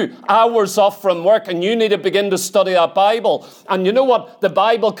few hours off from work and you need to begin to study that Bible. And you know what? The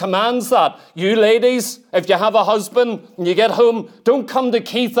Bible commands that. You ladies, if you have a husband and you get home, don't come to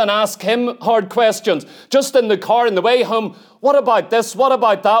Keith and ask him hard questions. Just in the car on the way home, what about this? What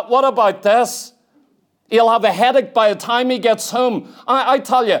about that? What about this? He'll have a headache by the time he gets home. I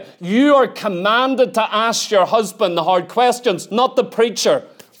tell you, you are commanded to ask your husband the hard questions, not the preacher.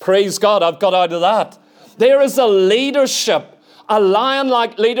 Praise God, I've got out of that. There is a leadership. A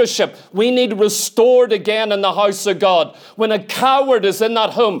lion-like leadership we need restored again in the house of God. When a coward is in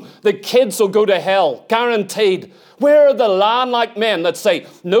that home, the kids will go to hell, guaranteed. Where are the lion-like men that say,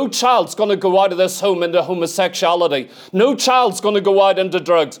 no child's going to go out of this home into homosexuality. No child's going to go out into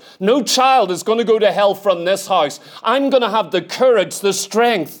drugs. No child is going to go to hell from this house. I'm going to have the courage, the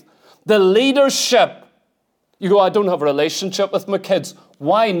strength, the leadership. You go, I don't have a relationship with my kids.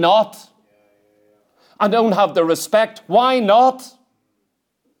 Why not? I don't have the respect. Why not?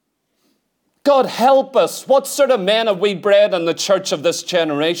 God help us. What sort of men have we bred in the church of this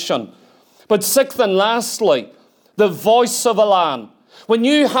generation? But 6th and lastly, the voice of a lion. When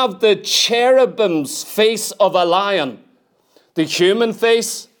you have the cherubim's face of a lion, the human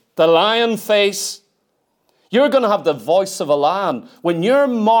face, the lion face, you're going to have the voice of a lion. When you're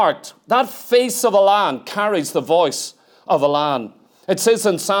marked, that face of a lion carries the voice of a lion. It says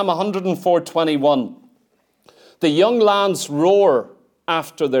in Psalm 104:21, the young lions roar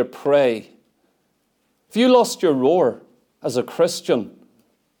after their prey. If you lost your roar as a Christian,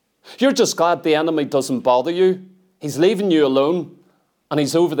 you're just glad the enemy doesn't bother you. He's leaving you alone and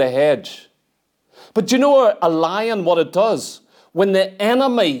he's over the hedge. But do you know a lion, what it does? When the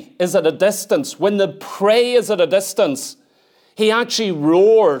enemy is at a distance, when the prey is at a distance, he actually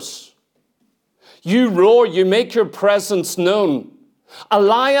roars. You roar, you make your presence known. A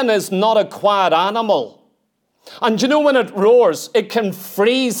lion is not a quiet animal. And you know when it roars, it can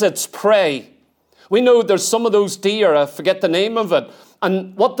freeze its prey. We know there's some of those deer, I forget the name of it.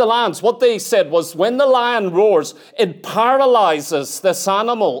 And what they said was when the lion roars, it paralyzes this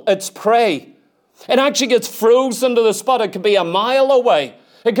animal, its prey. It actually gets frozen to the spot. It could be a mile away.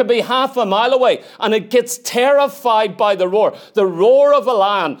 It could be half a mile away. And it gets terrified by the roar. The roar of a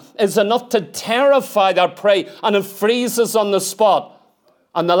lion is enough to terrify that prey, and it freezes on the spot.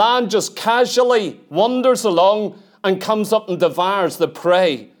 And the lion just casually wanders along and comes up and devours the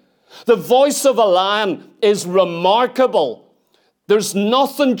prey. The voice of a lion is remarkable. There's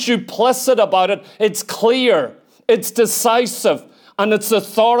nothing duplicit about it. It's clear, it's decisive, and it's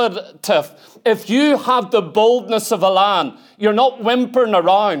authoritative. If you have the boldness of a lion, you're not whimpering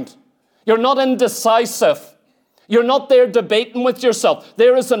around. You're not indecisive. You're not there debating with yourself.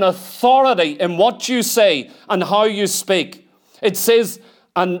 There is an authority in what you say and how you speak. It says,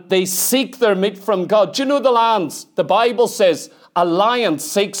 and they seek their meat from God. Do you know the lions? The Bible says a lion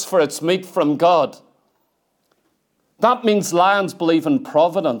seeks for its meat from God. That means lions believe in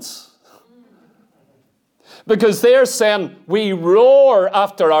providence. Because they're saying, we roar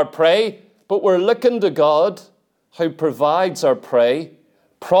after our prey, but we're looking to God who provides our prey,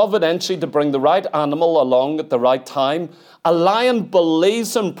 providentially to bring the right animal along at the right time. A lion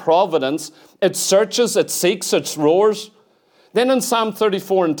believes in providence. It searches, it seeks, it roars. Then in Psalm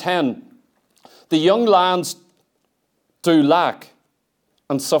 34:10, the young lions do lack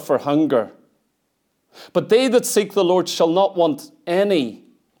and suffer hunger. But they that seek the Lord shall not want any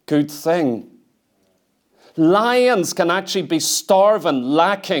good thing. Lions can actually be starving,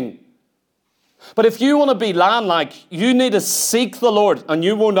 lacking. But if you want to be lion-like, you need to seek the Lord and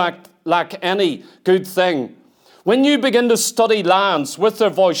you won't lack any good thing. When you begin to study lions with their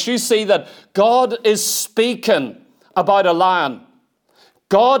voice, you see that God is speaking about a lion.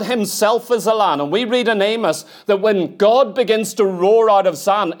 God himself is a lion. And we read in Amos that when God begins to roar out of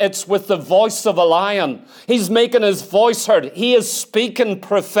Zion, it's with the voice of a lion. He's making his voice heard. He is speaking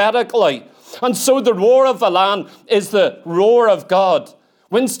prophetically. And so the roar of a lion is the roar of God.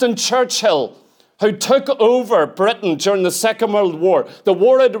 Winston Churchill, who took over Britain during the Second World War. The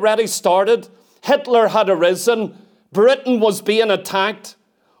war had already started. Hitler had arisen. Britain was being attacked.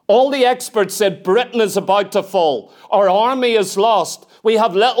 All the experts said Britain is about to fall. Our army is lost. We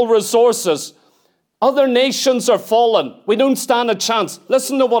have little resources. Other nations are fallen. We don't stand a chance.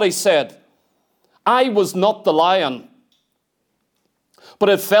 Listen to what he said. I was not the lion, but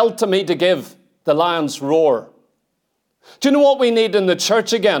it fell to me to give the lion's roar. Do you know what we need in the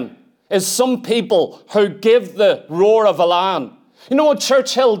church again? Is some people who give the roar of a lion. You know what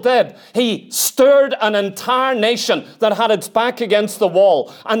Churchill did? He stirred an entire nation that had its back against the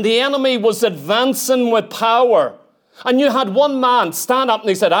wall, and the enemy was advancing with power. And you had one man stand up and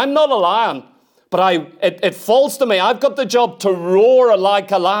he said, I'm not a lion, but it falls to me. I've got the job to roar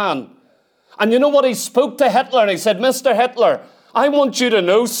like a lion. And you know what? He spoke to Hitler and he said, Mr. Hitler, I want you to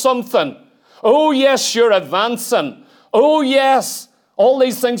know something. Oh, yes, you're advancing. Oh, yes. All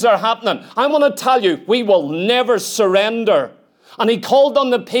these things are happening. I want to tell you, we will never surrender. And he called on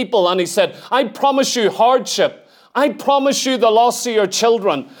the people and he said, I promise you hardship. I promise you the loss of your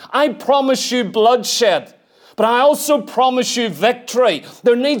children. I promise you bloodshed. But I also promise you victory.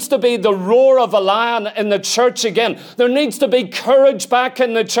 There needs to be the roar of a lion in the church again. There needs to be courage back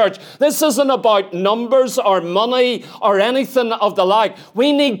in the church. This isn't about numbers or money or anything of the like.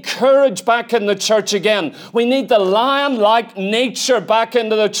 We need courage back in the church again. We need the lion-like nature back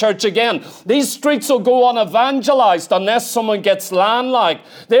into the church again. These streets will go unevangelized unless someone gets lion-like.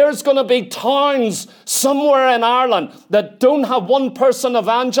 There's going to be towns somewhere in Ireland that don't have one person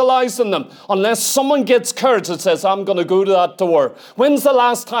evangelizing them unless someone gets courage that says, I'm going to go to that door. When's the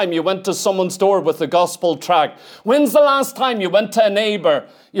last time you went to someone's door with the gospel tract? When's the last time you went to a neighbor?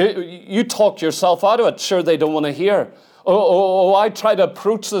 You talk yourself out of it. Sure, they don't want to hear. I tried to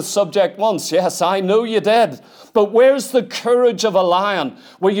approach the subject once. Yes, I know you did. But where's the courage of a lion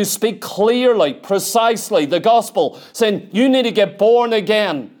where you speak clearly, precisely, the gospel, saying you need to get born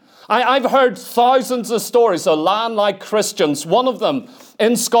again? I've heard thousands of stories of lion-like Christians. One of them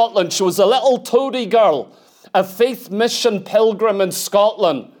in Scotland, she was a little toady girl, a faith mission pilgrim in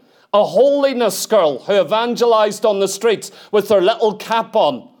Scotland, a holiness girl who evangelized on the streets with her little cap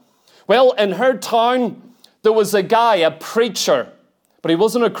on. Well, in her town, there was a guy, a preacher, but he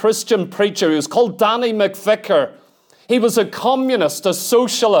wasn't a Christian preacher. He was called Danny McVicker. He was a communist, a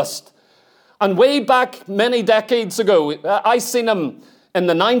socialist. And way back many decades ago, I seen him in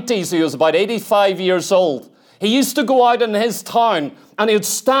the 90s. He was about 85 years old. He used to go out in his town and he would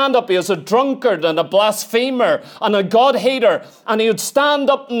stand up. He was a drunkard and a blasphemer and a God-hater. And he would stand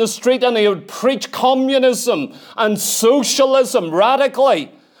up in the street and he would preach communism and socialism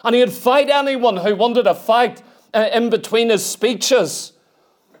radically. And he would fight anyone who wanted to fight in between his speeches.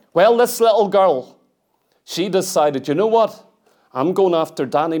 Well, this little girl, she decided, you know what? I'm going after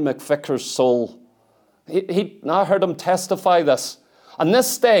Danny McVicker's soul. I heard him testify this. And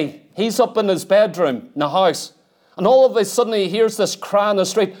this day, he's up in his bedroom in the house. And all of a sudden, he hears this cry on the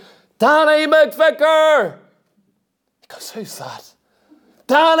street, Danny McVicker! He goes, who's that?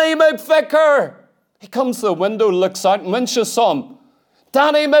 Danny McVicker! He comes to the window, looks out, and when she saw him,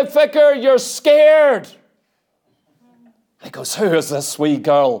 "Danny McVicker, you're scared." He goes, "Who is this wee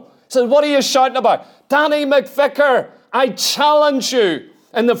girl?" He says, "What are you shouting about?" "Danny McVicker, I challenge you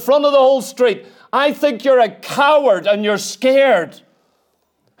in the front of the whole street. I think you're a coward and you're scared."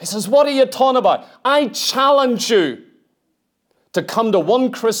 He says, "What are you talking about? I challenge you to come to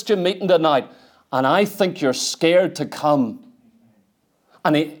one Christian meeting tonight, and I think you're scared to come."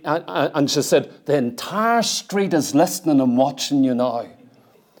 And she said, "The entire street is listening and watching you now."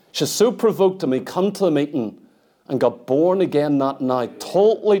 She's so provoked him. He come to the meeting and got born again that night,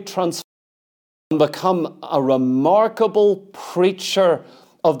 totally transformed, and become a remarkable preacher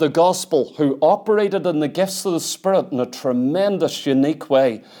of the gospel who operated in the gifts of the Spirit in a tremendous, unique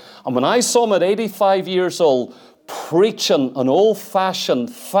way. And when I saw him at 85 years old, preaching an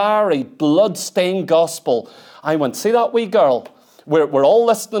old-fashioned, fiery, blood-stained gospel, I went, "See that wee girl? We're all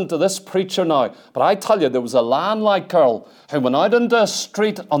listening to this preacher now." But I tell you, there was a lamb-like girl who went out into a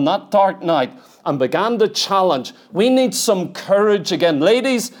street on that dark night and began to challenge. We need some courage again.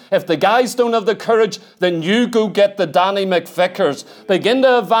 Ladies, if the guys don't have the courage, then you go get the Danny McVickers. Begin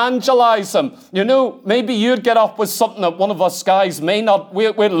to evangelize them. You know, maybe you'd get up with something that one of us guys may not,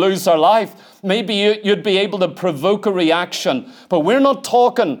 we'll lose our life. Maybe you'd be able to provoke a reaction. But we're not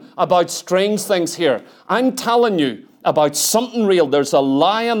talking about strange things here. I'm telling you about something real. There's a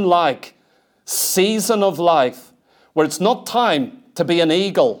lion-like season of life where it's not time to be an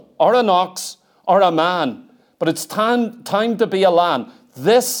eagle or an ox or a man, but it's time to be a lamb.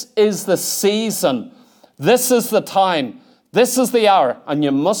 This is the season. This is the time. This is the hour, and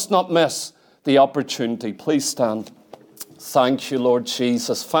you must not miss the opportunity. Please stand. Thank you, Lord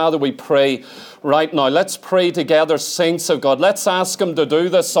Jesus. Father, we pray right now. Let's pray together, saints of God. Let's ask him to do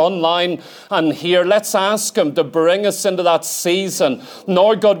this online and here. Let's ask him to bring us into that season.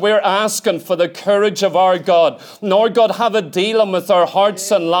 Lord God, we're asking for the courage of our God. Lord God, have a dealing with our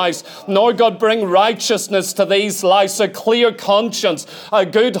hearts and lives. Lord God, bring righteousness to these lives, a clear conscience, a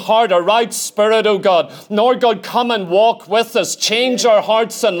good heart, a right spirit, oh God. Lord God, come and walk with us. Change our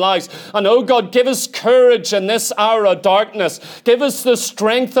hearts and lives. And oh God, give us courage in this hour of darkness. Give us the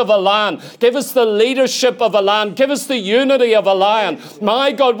strength of a lion. Give us the leadership of a lion. Give us the unity of a lion.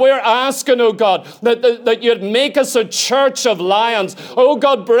 My God, we're asking, oh God, that you'd make us a church of lions. Oh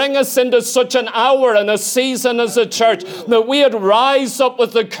God, bring us into such an hour and a season as a church that we would rise up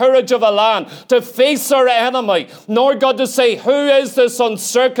with the courage of a lion to face our enemy. Lord God, to say, who is this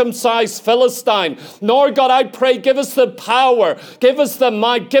uncircumcised Philistine? Lord God, I pray, give us the power, give us the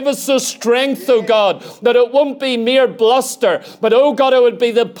might, give us the strength, oh God, that it won't be mere bluster, but oh God, it would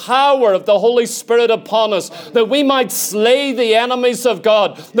be the power of the Holy Spirit upon us, that we might slay the enemies of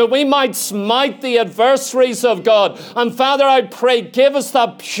God, that we might smite the adversaries of God. And Father, I pray, give us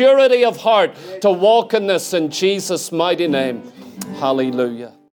that purity of heart to walk in this in Jesus' mighty name. Hallelujah.